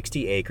 work the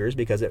 60 acres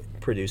because it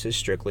produces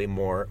strictly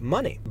more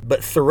money.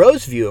 But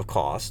Thoreau's view of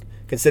cost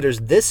considers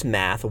this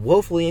math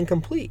woefully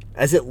incomplete,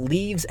 as it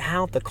leaves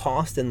out the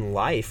cost in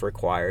life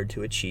required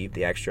to achieve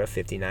the extra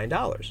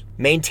 $59.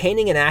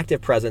 Maintaining an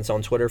active presence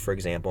on Twitter, for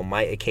example,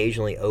 might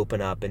occasionally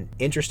open up an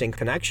interesting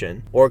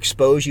connection or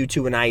expose you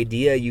to an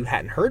idea you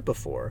hadn't heard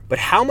before. But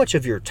how much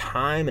of your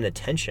time and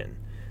attention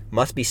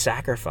must be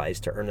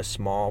sacrificed to earn a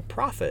small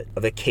profit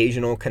of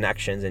occasional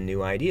connections and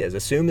new ideas?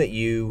 Assume that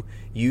you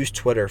use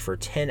Twitter for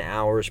 10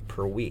 hours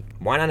per week.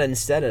 Why not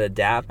instead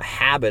adapt a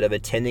habit of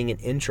attending an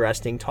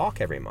interesting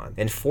talk every month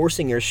and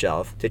forcing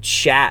yourself to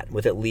chat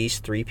with at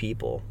least 3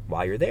 people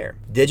while you're there?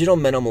 Digital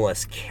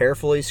minimalists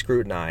carefully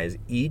scrutinize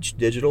each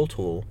digital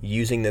tool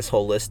using this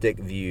holistic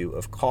view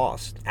of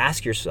cost.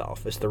 Ask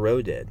yourself, as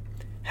Thoreau did,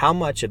 how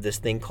much of this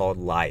thing called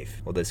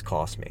life will this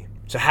cost me?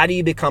 So how do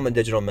you become a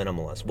digital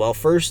minimalist? Well,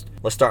 first,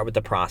 let's start with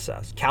the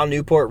process. Cal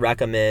Newport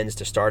recommends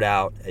to start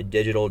out a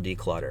digital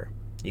declutter.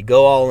 You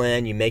go all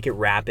in, you make it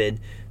rapid.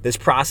 This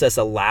process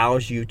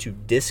allows you to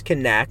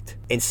disconnect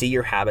and see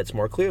your habits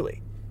more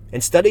clearly.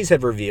 And studies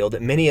have revealed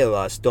that many of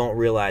us don't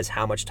realize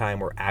how much time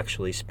we're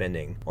actually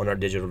spending on our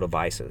digital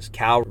devices.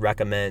 Cal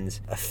recommends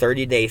a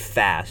 30-day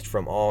fast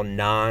from all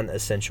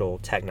non-essential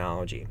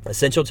technology.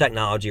 Essential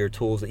technology are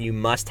tools that you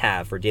must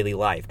have for daily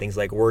life, things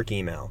like work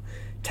email,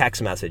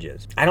 text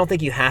messages. I don't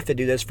think you have to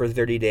do this for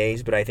 30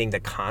 days, but I think the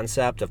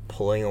concept of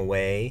pulling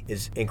away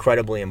is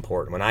incredibly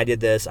important. When I did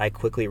this, I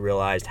quickly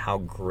realized how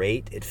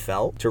great it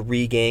felt to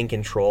regain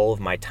control of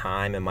my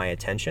time and my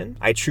attention.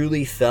 I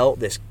truly felt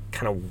this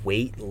kind of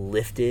weight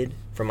lifted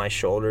from my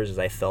shoulders as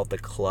I felt the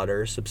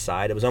clutter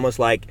subside. It was almost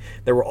like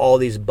there were all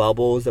these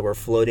bubbles that were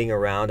floating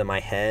around in my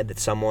head that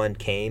someone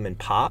came and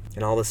popped,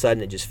 and all of a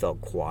sudden it just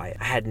felt quiet.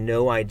 I had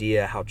no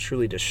idea how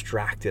truly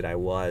distracted I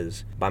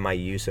was by my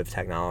use of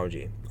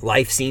technology.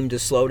 life seemed to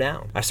slow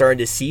down. I started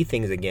to see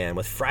things again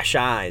with fresh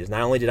eyes.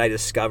 Not only did I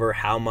discover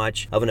how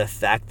much of an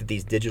effect that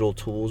these digital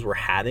tools were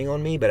having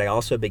on me, but I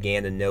also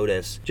began to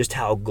notice just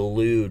how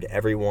glued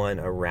everyone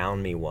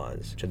around me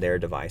was to their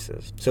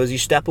devices. So as you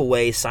step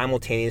away,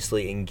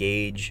 simultaneously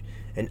engage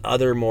in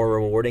other more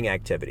rewarding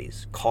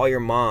activities. Call your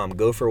mom,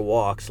 go for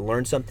walks,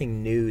 learn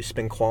something new,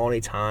 spend quality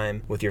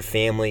time with your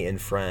family and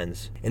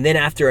friends. And then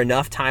after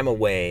enough time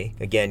away,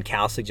 again,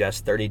 Cal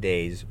suggests 30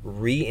 days,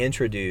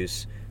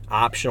 reintroduce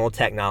optional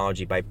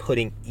technology by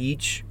putting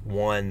each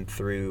one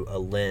through a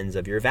lens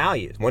of your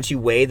values. Once you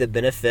weigh the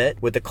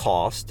benefit with the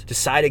cost,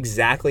 decide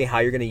exactly how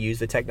you're going to use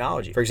the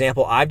technology. For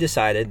example, I've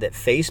decided that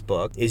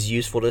Facebook is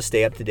useful to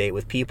stay up to date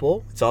with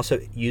people. It's also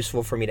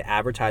useful for me to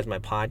advertise my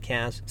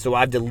podcast. So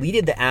I've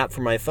deleted the app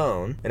from my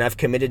phone and I've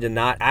committed to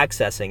not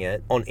accessing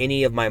it on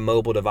any of my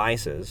mobile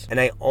devices.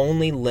 And I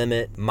only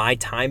limit my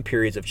time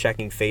periods of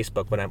checking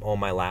Facebook when I'm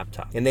on my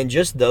laptop. And then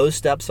just those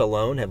steps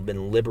alone have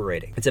been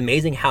liberating. It's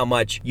amazing how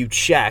much you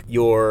check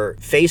your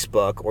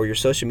Facebook or your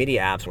social media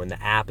apps when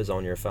the app is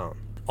on your phone.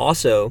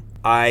 Also,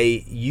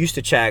 I used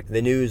to check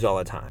the news all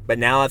the time, but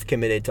now I've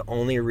committed to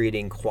only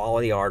reading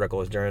quality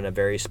articles during a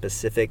very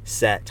specific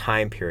set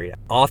time period.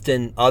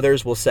 Often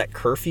others will set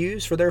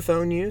curfews for their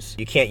phone use.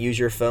 You can't use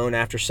your phone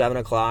after 7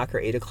 o'clock or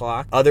 8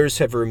 o'clock. Others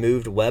have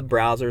removed web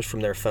browsers from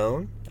their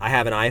phone. I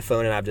have an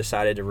iPhone and I've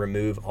decided to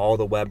remove all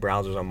the web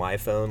browsers on my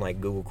phone like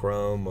Google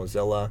Chrome,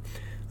 Mozilla.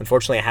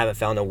 Unfortunately, I haven't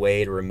found a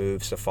way to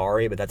remove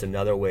Safari, but that's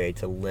another way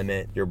to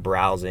limit your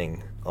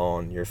browsing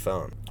on your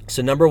phone.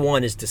 So number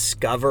one is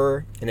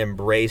discover and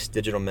embrace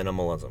digital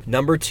minimalism.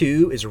 Number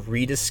two is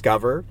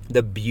rediscover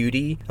the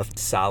beauty of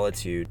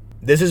solitude.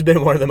 This has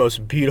been one of the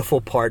most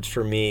beautiful parts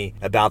for me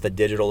about the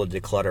digital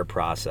declutter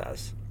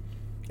process.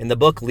 In the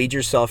book Lead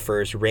Yourself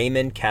First,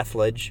 Raymond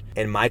Kethledge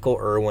and Michael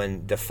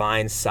Irwin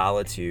define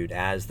solitude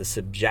as the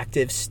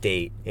subjective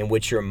state in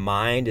which your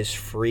mind is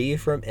free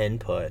from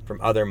input from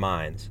other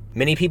minds.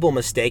 Many people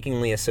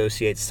mistakenly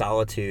associate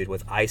solitude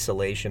with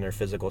isolation or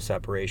physical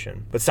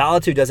separation. But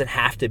solitude doesn't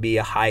have to be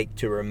a hike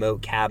to a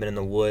remote cabin in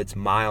the woods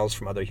miles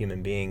from other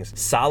human beings.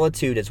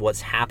 Solitude is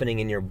what's happening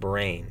in your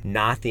brain,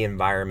 not the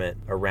environment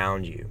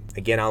around you.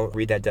 Again, I'll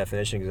read that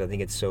definition because I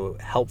think it's so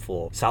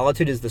helpful.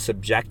 Solitude is the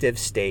subjective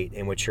state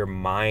in which your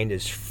mind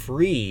is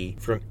free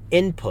from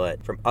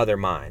input from other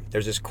minds.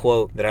 There's this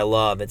quote that I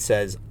love. It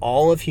says,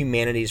 "All of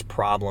humanity's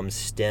problems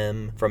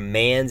stem from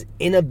man's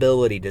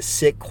inability to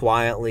sit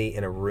quietly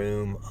in a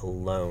room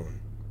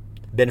alone."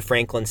 Ben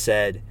Franklin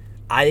said,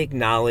 "I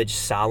acknowledge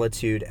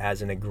solitude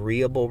as an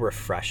agreeable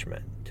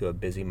refreshment to a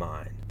busy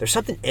mind." There's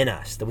something in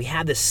us that we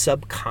have this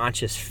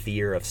subconscious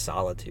fear of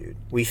solitude.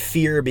 We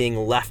fear being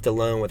left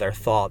alone with our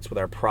thoughts, with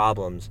our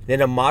problems. And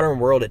in a modern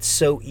world, it's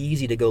so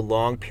easy to go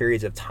long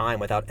periods of time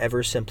without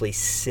ever simply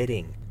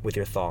sitting with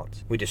your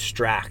thoughts. We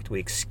distract, we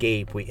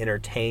escape, we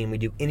entertain, we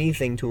do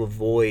anything to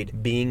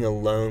avoid being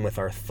alone with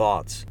our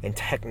thoughts. And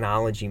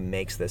technology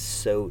makes this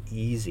so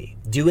easy.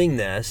 Doing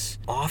this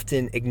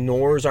often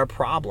ignores our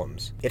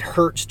problems. It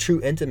hurts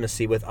true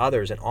intimacy with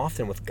others and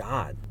often with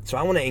God. So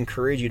I want to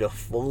encourage you to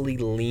fully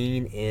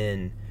lean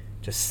in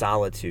to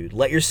solitude.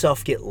 Let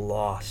yourself get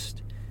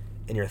lost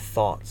in your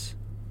thoughts.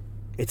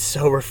 It's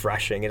so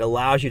refreshing. It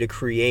allows you to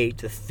create,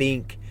 to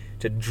think,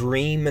 to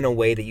dream in a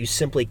way that you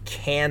simply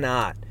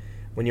cannot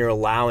when you're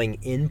allowing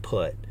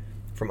input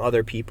from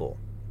other people.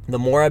 The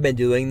more I've been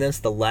doing this,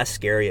 the less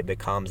scary it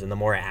becomes and the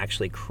more I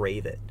actually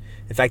crave it.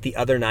 In fact, the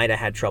other night I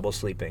had trouble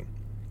sleeping.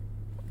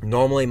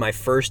 Normally my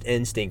first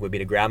instinct would be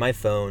to grab my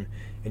phone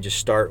and just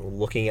start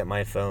looking at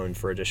my phone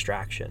for a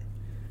distraction.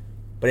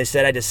 But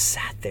instead I just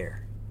sat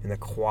there in the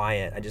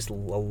quiet. I just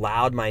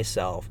allowed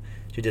myself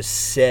to just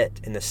sit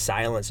in the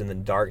silence and the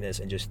darkness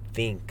and just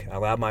think. I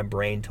allowed my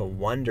brain to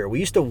wonder. We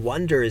used to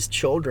wonder as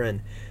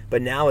children,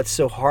 but now it's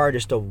so hard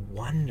just to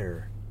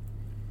wonder.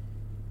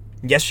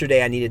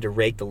 Yesterday I needed to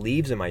rake the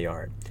leaves in my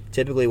yard.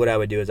 Typically what I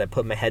would do is I'd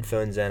put my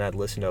headphones in, I'd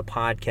listen to a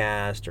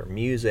podcast or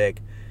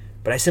music,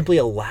 but I simply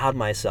allowed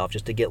myself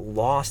just to get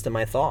lost in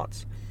my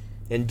thoughts.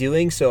 And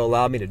doing so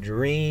allowed me to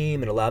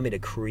dream and allowed me to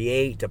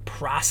create, to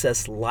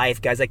process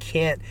life. Guys, I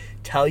can't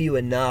tell you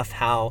enough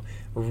how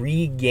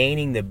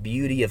regaining the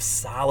beauty of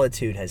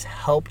solitude has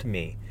helped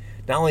me.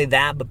 Not only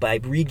that, but by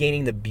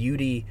regaining the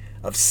beauty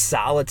of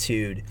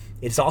solitude,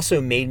 it's also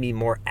made me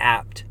more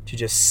apt to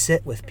just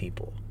sit with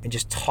people and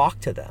just talk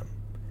to them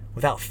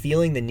without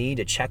feeling the need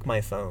to check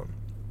my phone.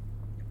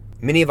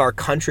 Many of our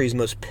country's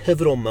most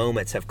pivotal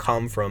moments have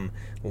come from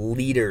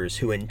leaders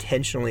who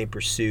intentionally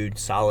pursued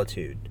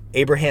solitude.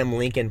 Abraham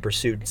Lincoln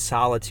pursued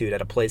solitude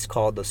at a place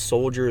called the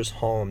Soldiers'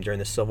 Home during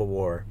the Civil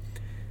War.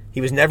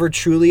 He was never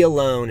truly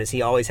alone, as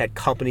he always had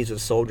companies of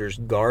soldiers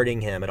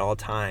guarding him at all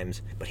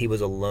times, but he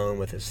was alone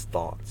with his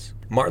thoughts.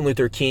 Martin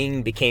Luther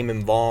King became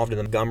involved in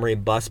the Montgomery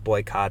bus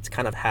boycotts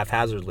kind of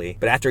haphazardly,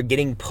 but after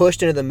getting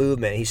pushed into the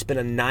movement, he spent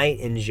a night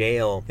in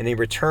jail, and he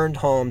returned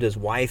home to his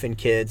wife and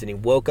kids, and he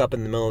woke up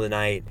in the middle of the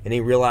night, and he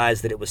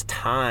realized that it was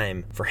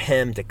time for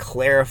him to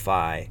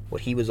clarify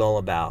what he was all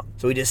about.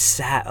 So he just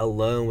sat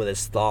alone with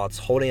his thoughts,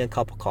 holding a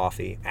cup of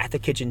coffee at the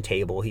kitchen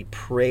table. He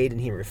prayed and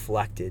he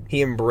reflected.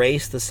 He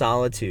embraced the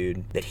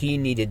solitude that he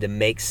needed to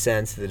make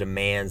sense of the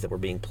demands that were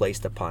being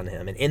placed upon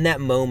him. And in that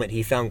moment,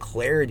 he found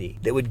clarity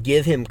that would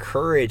give him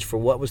courage for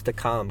what was to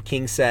come.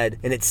 King said,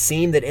 and it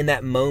seemed that in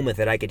that moment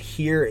that I could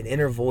hear an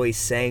inner voice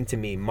saying to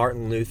me,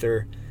 Martin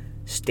Luther,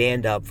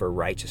 stand up for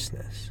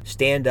righteousness.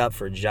 Stand up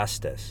for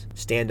justice.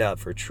 Stand up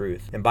for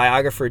truth. And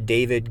biographer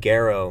David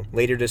Garrow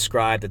later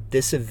described that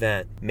this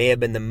event may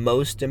have been the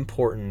most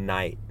important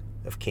night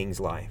of King's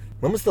life.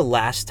 When was the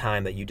last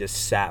time that you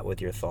just sat with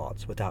your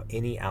thoughts without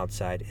any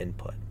outside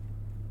input?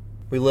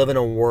 We live in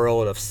a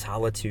world of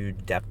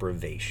solitude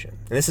deprivation.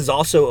 And this is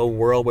also a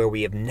world where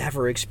we have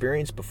never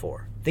experienced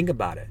before. Think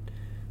about it.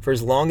 For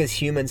as long as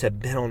humans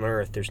have been on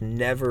earth, there's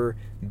never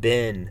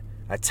been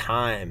a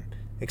time,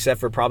 except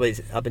for probably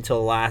up until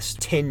the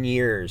last 10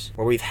 years,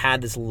 where we've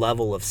had this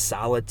level of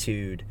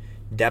solitude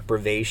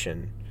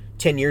deprivation.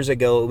 10 years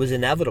ago, it was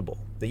inevitable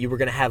that you were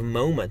going to have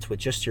moments with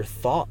just your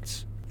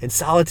thoughts. And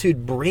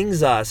solitude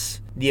brings us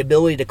the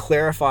ability to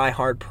clarify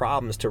hard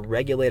problems, to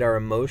regulate our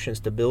emotions,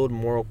 to build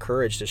moral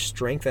courage, to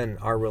strengthen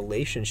our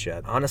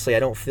relationship. Honestly, I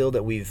don't feel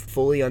that we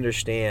fully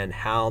understand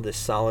how this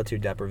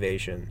solitude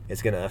deprivation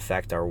is going to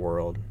affect our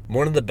world.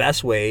 One of the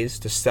best ways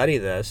to study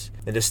this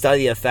and to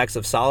study the effects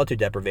of solitude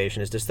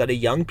deprivation is to study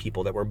young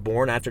people that were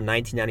born after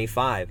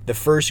 1995, the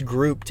first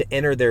group to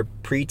enter their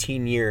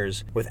preteen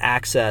years with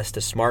access to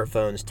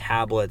smartphones,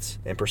 tablets,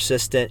 and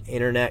persistent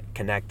internet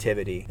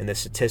connectivity. And the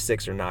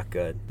statistics are not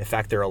good. In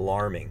fact, they're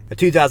alarming. A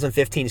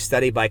 2015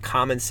 study by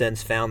Common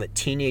Sense found that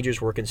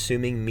teenagers were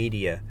consuming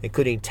media,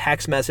 including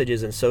text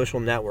messages and social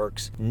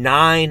networks,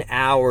 9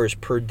 hours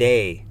per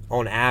day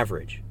on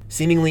average.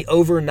 Seemingly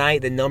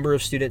overnight, the number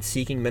of students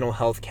seeking mental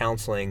health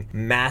counseling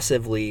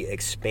massively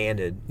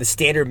expanded. The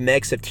standard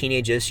mix of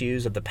teenage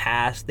issues of the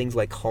past, things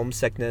like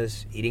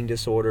homesickness, eating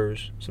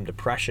disorders, some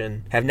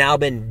depression, have now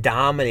been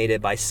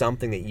dominated by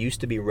something that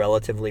used to be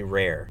relatively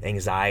rare,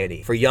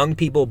 anxiety. For young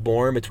people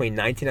born between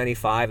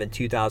 1995 and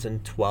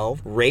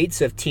 2012,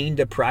 rates of teen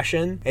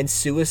depression and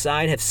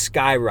suicide have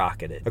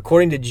skyrocketed.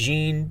 According to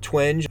Jean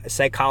Twenge, a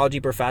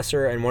psychology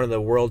professor and one of the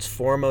world's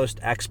foremost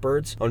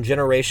experts on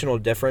generational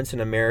difference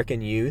in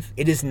American youth,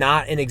 it is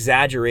not an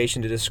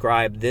exaggeration to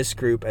describe this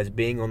group as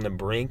being on the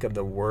brink of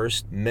the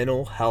worst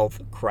mental health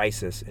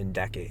crisis in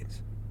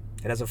decades.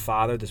 And as a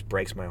father, this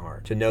breaks my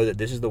heart to know that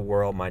this is the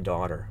world my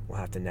daughter will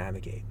have to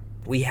navigate.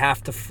 We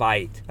have to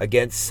fight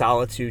against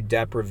solitude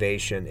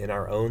deprivation in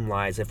our own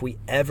lives if we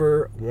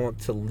ever want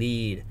to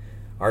lead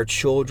our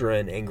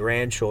children and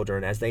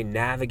grandchildren as they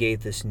navigate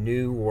this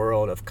new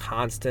world of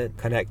constant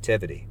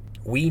connectivity.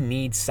 We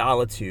need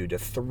solitude to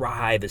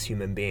thrive as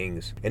human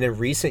beings. And in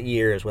recent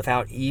years,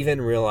 without even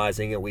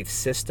realizing it, we've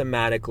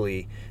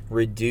systematically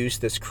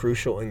reduced this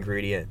crucial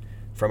ingredient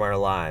from our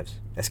lives.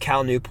 As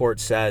Cal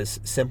Newport says,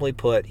 simply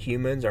put,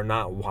 humans are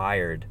not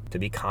wired to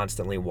be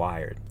constantly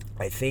wired.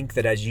 I think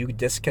that as you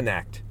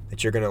disconnect,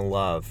 that you're going to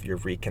love your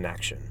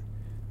reconnection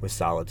with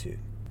solitude.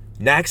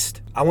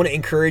 Next, I want to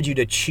encourage you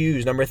to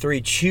choose, number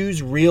 3,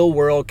 choose real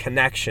world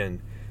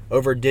connection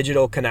over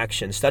digital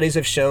connection. Studies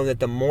have shown that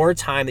the more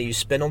time that you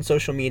spend on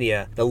social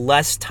media, the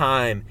less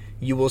time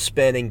you will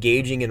spend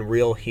engaging in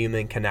real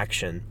human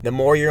connection. The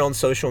more you're on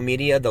social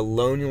media, the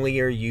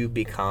lonelier you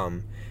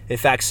become. In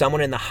fact,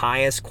 someone in the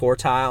highest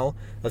quartile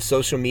of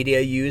social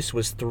media use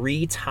was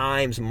 3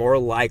 times more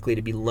likely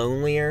to be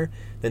lonelier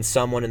than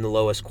someone in the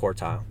lowest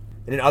quartile.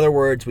 And in other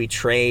words, we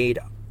trade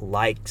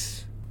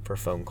likes for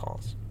phone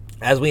calls.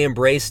 As we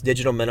embrace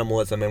digital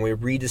minimalism and we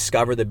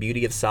rediscover the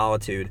beauty of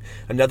solitude,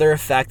 another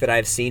effect that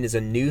I've seen is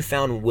a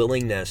newfound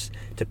willingness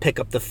to pick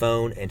up the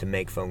phone and to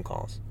make phone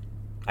calls.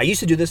 I used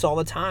to do this all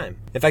the time.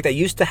 In fact, I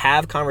used to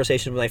have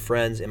conversations with my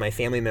friends and my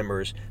family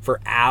members for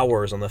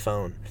hours on the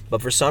phone.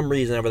 But for some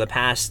reason, over the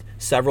past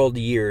several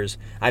years,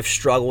 I've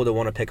struggled to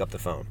want to pick up the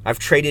phone. I've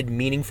traded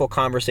meaningful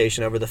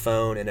conversation over the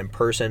phone and in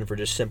person for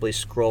just simply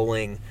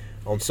scrolling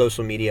on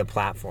social media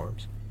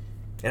platforms.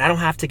 And I don't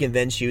have to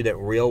convince you that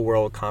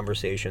real-world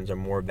conversations are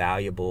more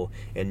valuable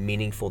and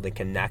meaningful than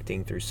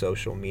connecting through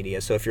social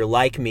media. So if you're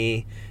like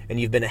me and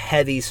you've been a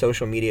heavy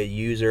social media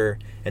user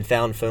and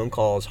found phone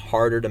calls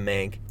harder to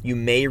make, you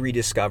may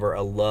rediscover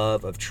a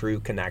love of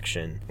true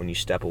connection when you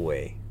step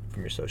away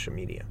from your social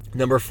media.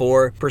 Number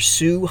 4,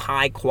 pursue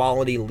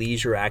high-quality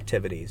leisure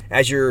activities.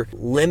 As you're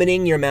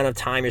limiting your amount of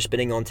time you're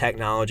spending on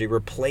technology,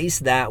 replace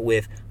that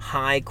with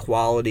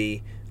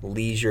high-quality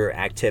leisure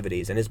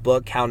activities. In his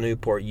book, Cal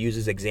Newport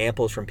uses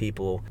examples from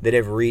people that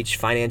have reached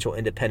financial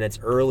independence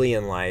early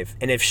in life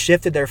and have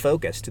shifted their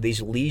focus to these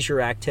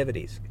leisure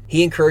activities.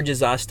 He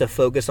encourages us to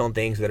focus on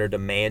things that are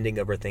demanding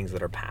over things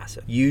that are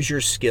passive. Use your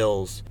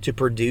skills to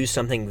produce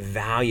something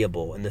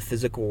valuable in the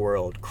physical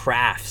world,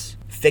 crafts,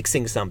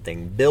 fixing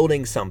something,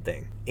 building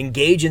something.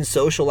 Engage in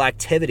social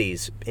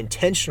activities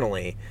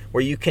intentionally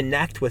where you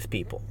connect with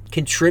people.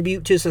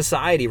 Contribute to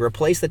society.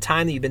 Replace the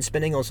time that you've been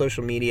spending on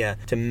social media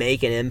to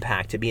make an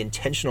impact, to be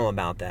intentional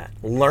about that.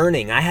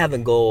 Learning. I have a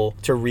goal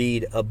to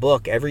read a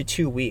book every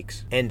 2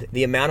 weeks. And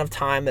the amount of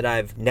time that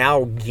I've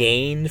now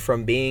gained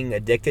from being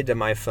addicted to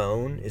my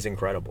phone is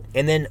incredible.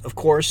 And then, of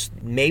course,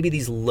 maybe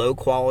these low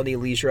quality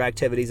leisure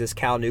activities, as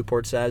Cal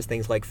Newport says,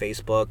 things like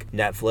Facebook,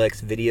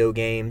 Netflix, video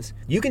games.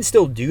 You can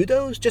still do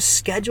those. Just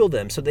schedule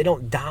them so they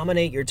don't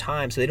dominate your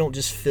time, so they don't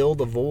just fill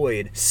the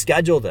void.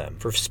 Schedule them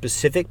for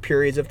specific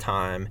periods of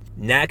time.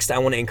 Next, I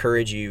want to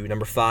encourage you,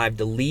 number 5,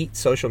 delete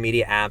social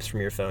media apps from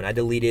your phone. I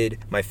deleted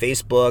my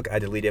Facebook, I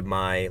deleted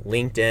my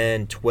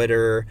LinkedIn,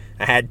 Twitter.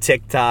 I had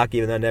TikTok,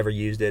 even though I never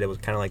used it. It was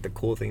kind of like the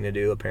cool thing to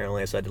do,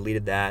 apparently, so I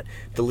deleted that.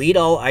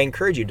 I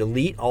encourage you,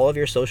 delete all of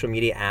your social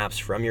media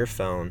apps from your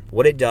phone.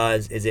 What it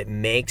does is it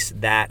makes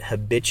that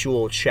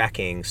habitual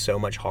checking so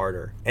much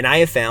harder. And I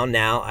have found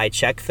now I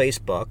check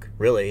Facebook,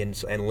 really, and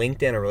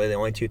LinkedIn are really the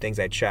only 2 things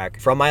I check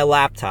from my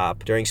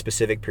laptop during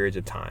specific periods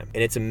of time.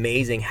 And it's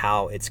amazing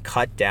how it's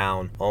cut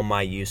down on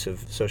my use of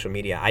social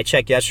media. I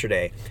checked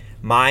yesterday.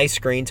 My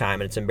screen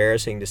time, and it's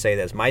embarrassing to say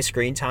this, my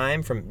screen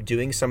time from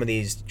doing some of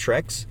these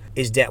tricks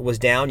was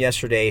down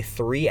yesterday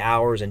 3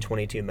 hours and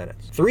 22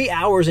 minutes. 3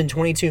 hours and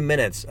 22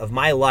 minutes of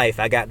my life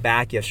I got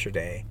back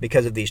yesterday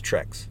because of these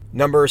tricks.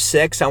 Number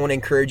 6, I want to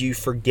encourage you,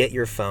 forget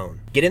your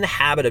phone. Get in the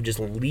habit of just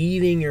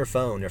leaving your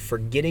phone or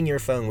forgetting your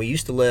phone. We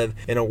used to live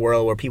in a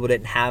world where people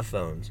didn't have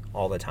phones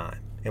all the time,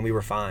 and we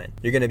were fine.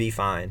 You're going to be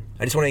fine.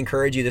 I just want to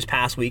encourage you, this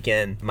past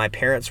weekend, my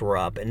parents were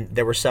up, and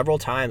there were several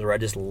times where I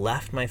just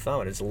left my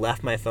phone. I just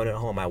left my phone at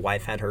home. My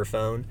wife had her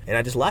phone, and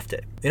I just left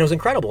it. And it was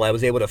incredible. I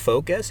was able to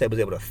focus. I was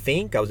able to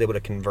think. I was able to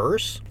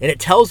converse. And it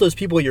tells those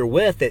people you're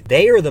with that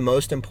they are the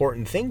most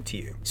important thing to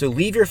you. So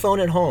leave your phone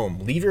at home.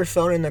 Leave your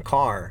phone in the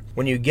car.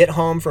 When you get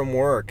home from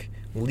work,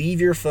 leave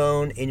your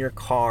phone in your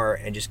car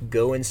and just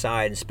go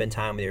inside and spend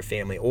time with your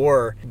family.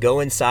 Or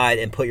go inside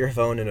and put your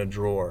phone in a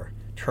drawer.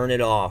 Turn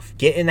it off.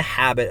 Get in the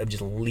habit of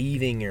just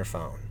leaving your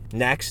phone.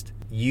 Next,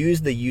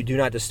 use the You Do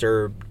Not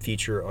Disturb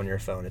feature on your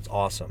phone. It's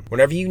awesome.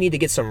 Whenever you need to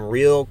get some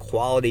real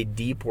quality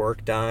deep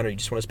work done, or you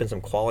just want to spend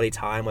some quality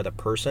time with a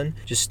person,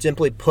 just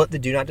simply put the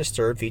Do Not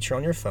Disturb feature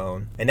on your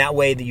phone, and that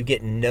way that you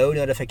get no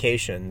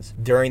notifications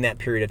during that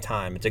period of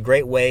time. It's a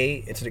great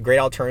way, it's a great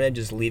alternative,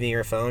 just leaving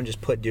your phone, just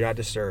put Do Not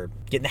Disturb.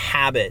 Get in the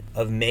habit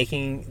of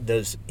making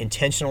those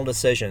intentional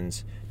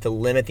decisions to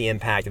limit the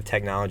impact of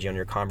technology on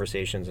your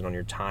conversations and on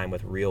your time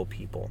with real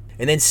people.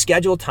 And then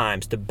schedule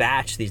times to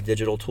batch these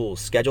digital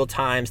tools. Schedule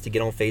times to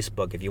get on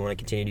Facebook if you want to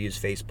continue to use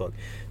Facebook.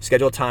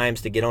 Schedule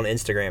times to get on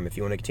Instagram if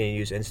you want to continue to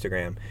use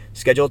Instagram.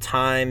 Schedule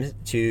times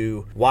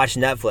to watch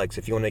Netflix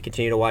if you want to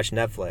continue to watch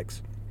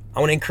Netflix. I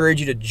want to encourage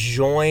you to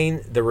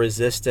join the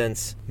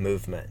resistance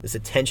movement, this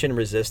attention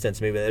resistance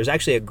movement. There's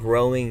actually a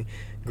growing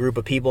group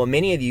of people, and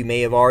many of you may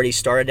have already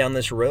started down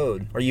this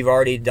road, or you've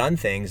already done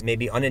things,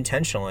 maybe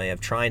unintentionally, of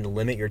trying to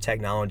limit your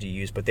technology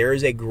use. But there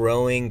is a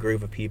growing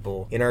group of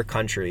people in our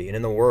country and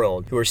in the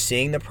world who are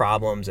seeing the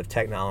problems of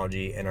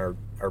technology and are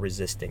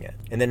resisting it.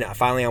 And then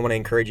finally, I want to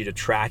encourage you to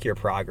track your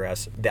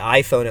progress. The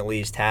iPhone at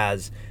least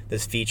has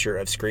this feature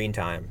of screen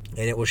time,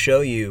 and it will show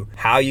you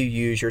how you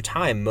use your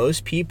time.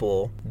 Most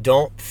people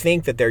don't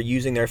think that they're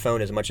using their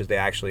phone as much as they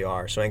actually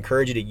are. So I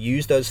encourage you to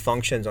use those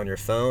functions on your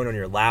phone, on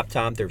your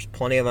laptop. There's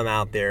plenty of them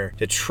out there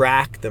to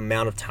track the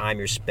amount of time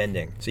you're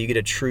spending so you get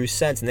a true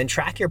sense, and then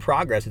track your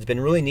progress. It's been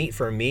really neat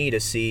for me to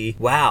see,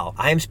 wow,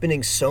 I am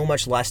spending so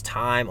much less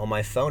time on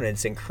my phone, and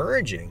it's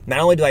encouraging. Not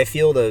only do I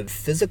feel the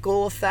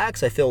physical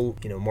effects, I feel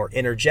more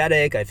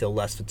energetic, I feel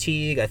less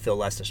fatigue, I feel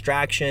less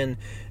distraction,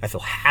 I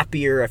feel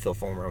happier, I feel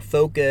more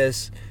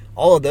focus,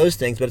 all of those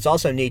things. But it's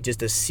also neat just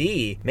to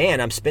see, man,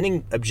 I'm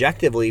spending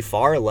objectively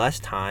far less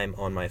time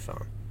on my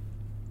phone.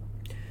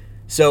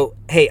 So,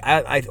 hey,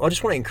 I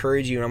just want to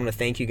encourage you, and I'm going to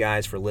thank you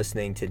guys for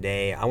listening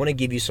today. I want to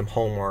give you some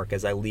homework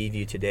as I leave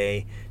you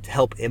today to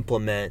help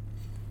implement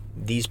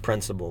these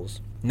principles.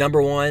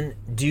 Number 1,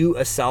 do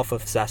a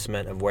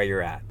self-assessment of where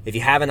you're at. If you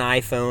have an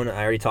iPhone,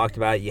 I already talked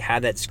about it, you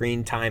have that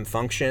screen time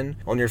function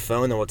on your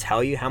phone that will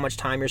tell you how much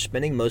time you're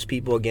spending. Most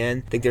people,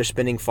 again, think they're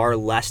spending far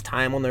less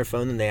time on their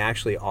phone than they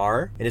actually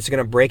are. And it's going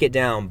to break it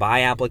down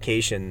by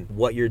application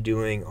what you're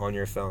doing on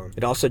your phone.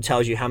 It also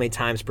tells you how many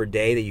times per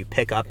day that you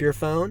pick up your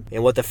phone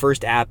and what the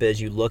first app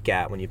is you look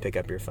at when you pick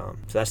up your phone.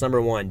 So that's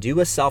number 1. Do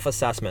a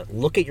self-assessment.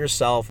 Look at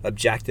yourself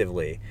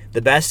objectively.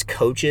 The best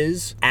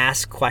coaches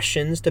ask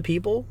questions to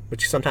people,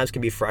 which sometimes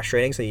can be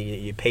frustrating. So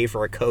you pay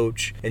for a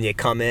coach and you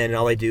come in and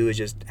all they do is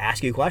just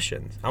ask you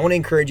questions. I want to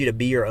encourage you to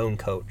be your own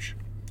coach.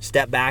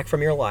 Step back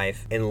from your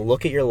life and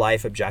look at your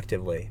life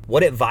objectively.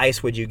 What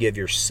advice would you give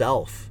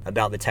yourself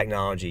about the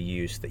technology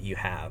use that you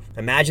have?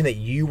 Imagine that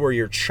you were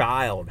your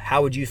child.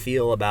 How would you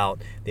feel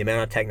about the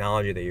amount of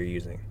technology that you're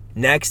using?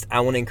 Next,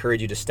 I want to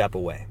encourage you to step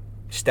away.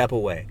 Step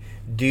away.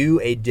 Do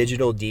a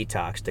digital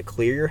detox to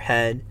clear your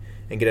head,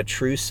 and get a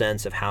true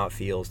sense of how it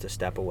feels to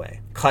step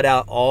away. Cut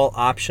out all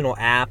optional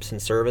apps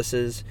and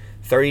services.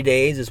 30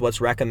 days is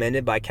what's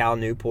recommended by Cal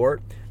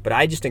Newport, but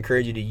I just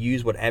encourage you to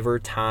use whatever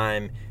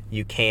time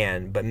you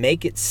can, but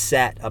make it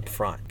set up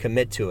front.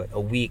 Commit to it.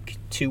 A week,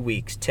 2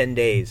 weeks, 10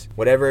 days,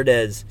 whatever it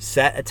is,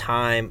 set a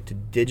time to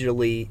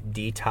digitally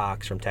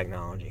detox from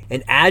technology.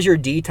 And as you're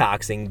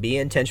detoxing, be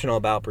intentional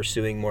about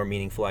pursuing more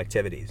meaningful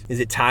activities. Is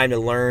it time to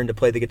learn to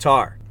play the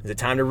guitar? Is it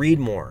time to read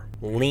more?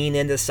 Lean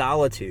into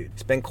solitude.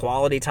 Spend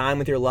quality time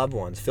with your loved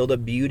ones. Feel the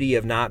beauty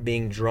of not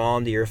being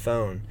drawn to your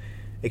phone.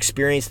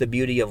 Experience the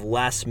beauty of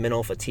less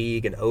mental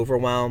fatigue and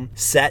overwhelm.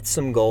 Set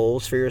some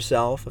goals for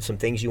yourself of some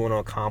things you want to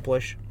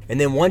accomplish. And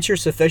then once you're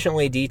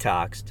sufficiently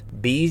detoxed,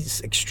 be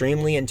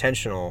extremely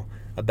intentional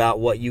about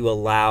what you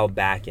allow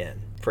back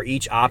in. For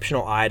each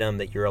optional item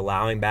that you're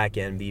allowing back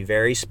in, be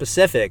very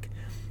specific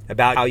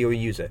about how you'll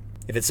use it.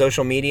 If it's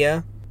social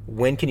media,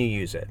 when can you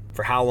use it?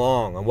 For how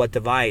long? On what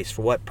device?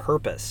 For what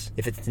purpose?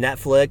 If it's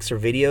Netflix or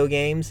video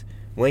games,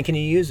 when can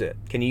you use it?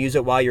 Can you use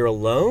it while you're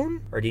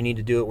alone? Or do you need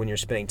to do it when you're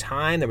spending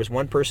time? There was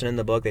one person in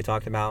the book they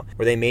talked about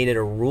where they made it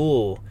a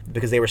rule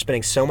because they were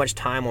spending so much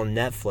time on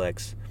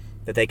Netflix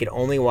that they could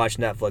only watch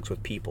Netflix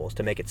with people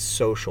to make it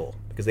social,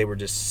 because they were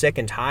just sick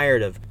and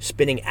tired of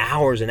spending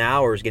hours and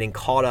hours getting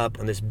caught up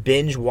on this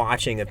binge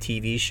watching of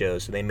TV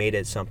shows. So they made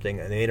it something,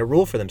 they made a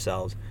rule for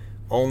themselves.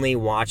 Only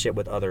watch it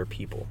with other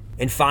people.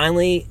 And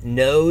finally,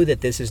 know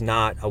that this is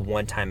not a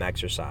one-time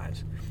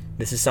exercise.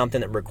 This is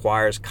something that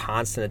requires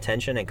constant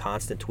attention and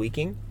constant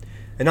tweaking.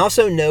 And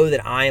also know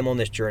that I am on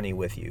this journey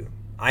with you.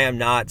 I am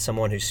not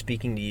someone who's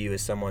speaking to you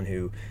as someone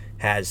who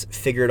has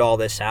figured all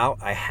this out.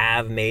 I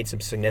have made some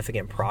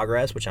significant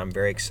progress, which I'm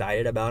very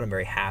excited about. I'm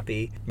very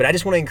happy. But I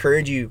just want to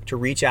encourage you to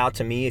reach out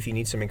to me if you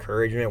need some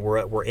encouragement.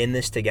 We're in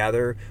this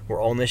together.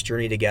 We're on this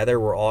journey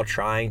together. We're all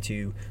trying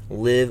to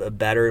live a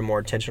better and more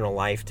intentional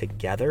life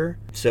together.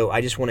 So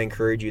I just want to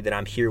encourage you that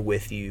I'm here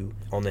with you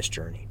on this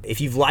journey.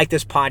 If you've liked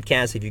this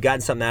podcast, if you've gotten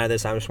something out of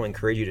this, I just want to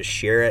encourage you to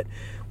share it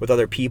with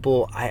other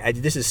people.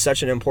 This is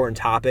such an important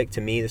topic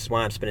to me. This is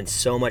why I'm spending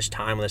so much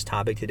time on this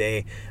topic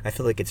today. I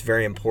feel like it's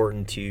very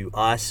important to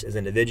us as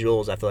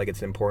individuals. I feel like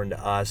it's important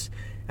to us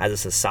as a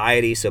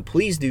society. So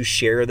please do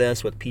share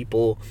this with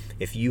people.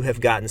 If you have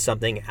gotten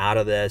something out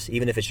of this,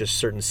 even if it's just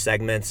certain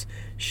segments,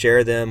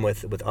 share them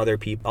with other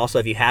people. Also,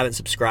 if you haven't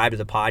subscribed to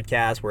the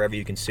podcast, wherever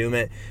you consume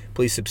it,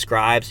 please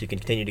subscribe so you can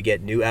continue to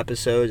get new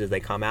episodes as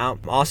they come out.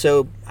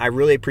 Also, I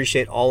really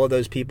appreciate all of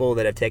those people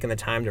that have taken the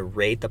time to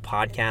rate the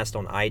podcast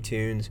on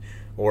iTunes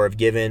or have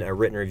given a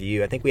written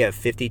review. I think we have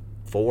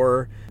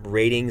 54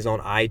 ratings on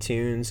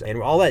iTunes,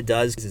 and all that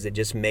does is it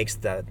just makes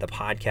the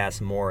podcast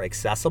more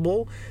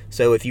accessible.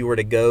 So if you were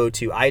to go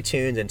to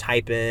iTunes and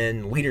type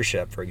in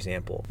leadership, for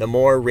example, the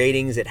more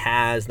ratings it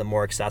has, the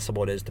more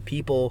accessible it is to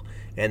people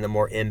and the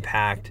more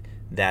impact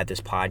that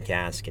this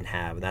podcast can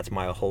have. And that's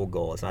my whole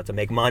goal. It's not to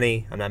make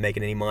money. I'm not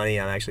making any money.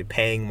 I'm actually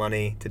paying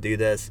money to do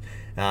this.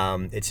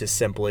 It's just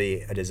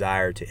simply a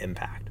desire to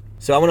impact.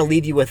 So I want to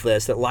leave you with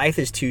this, that life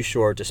is too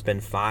short to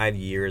spend 5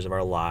 years of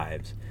our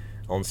lives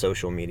on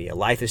social media.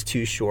 Life is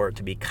too short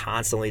to be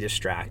constantly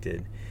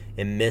distracted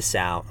and miss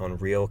out on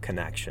real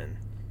connection.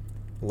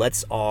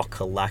 Let's all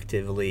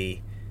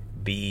collectively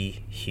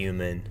be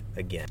human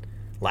again.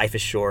 Life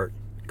is short.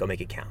 Go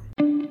make it count.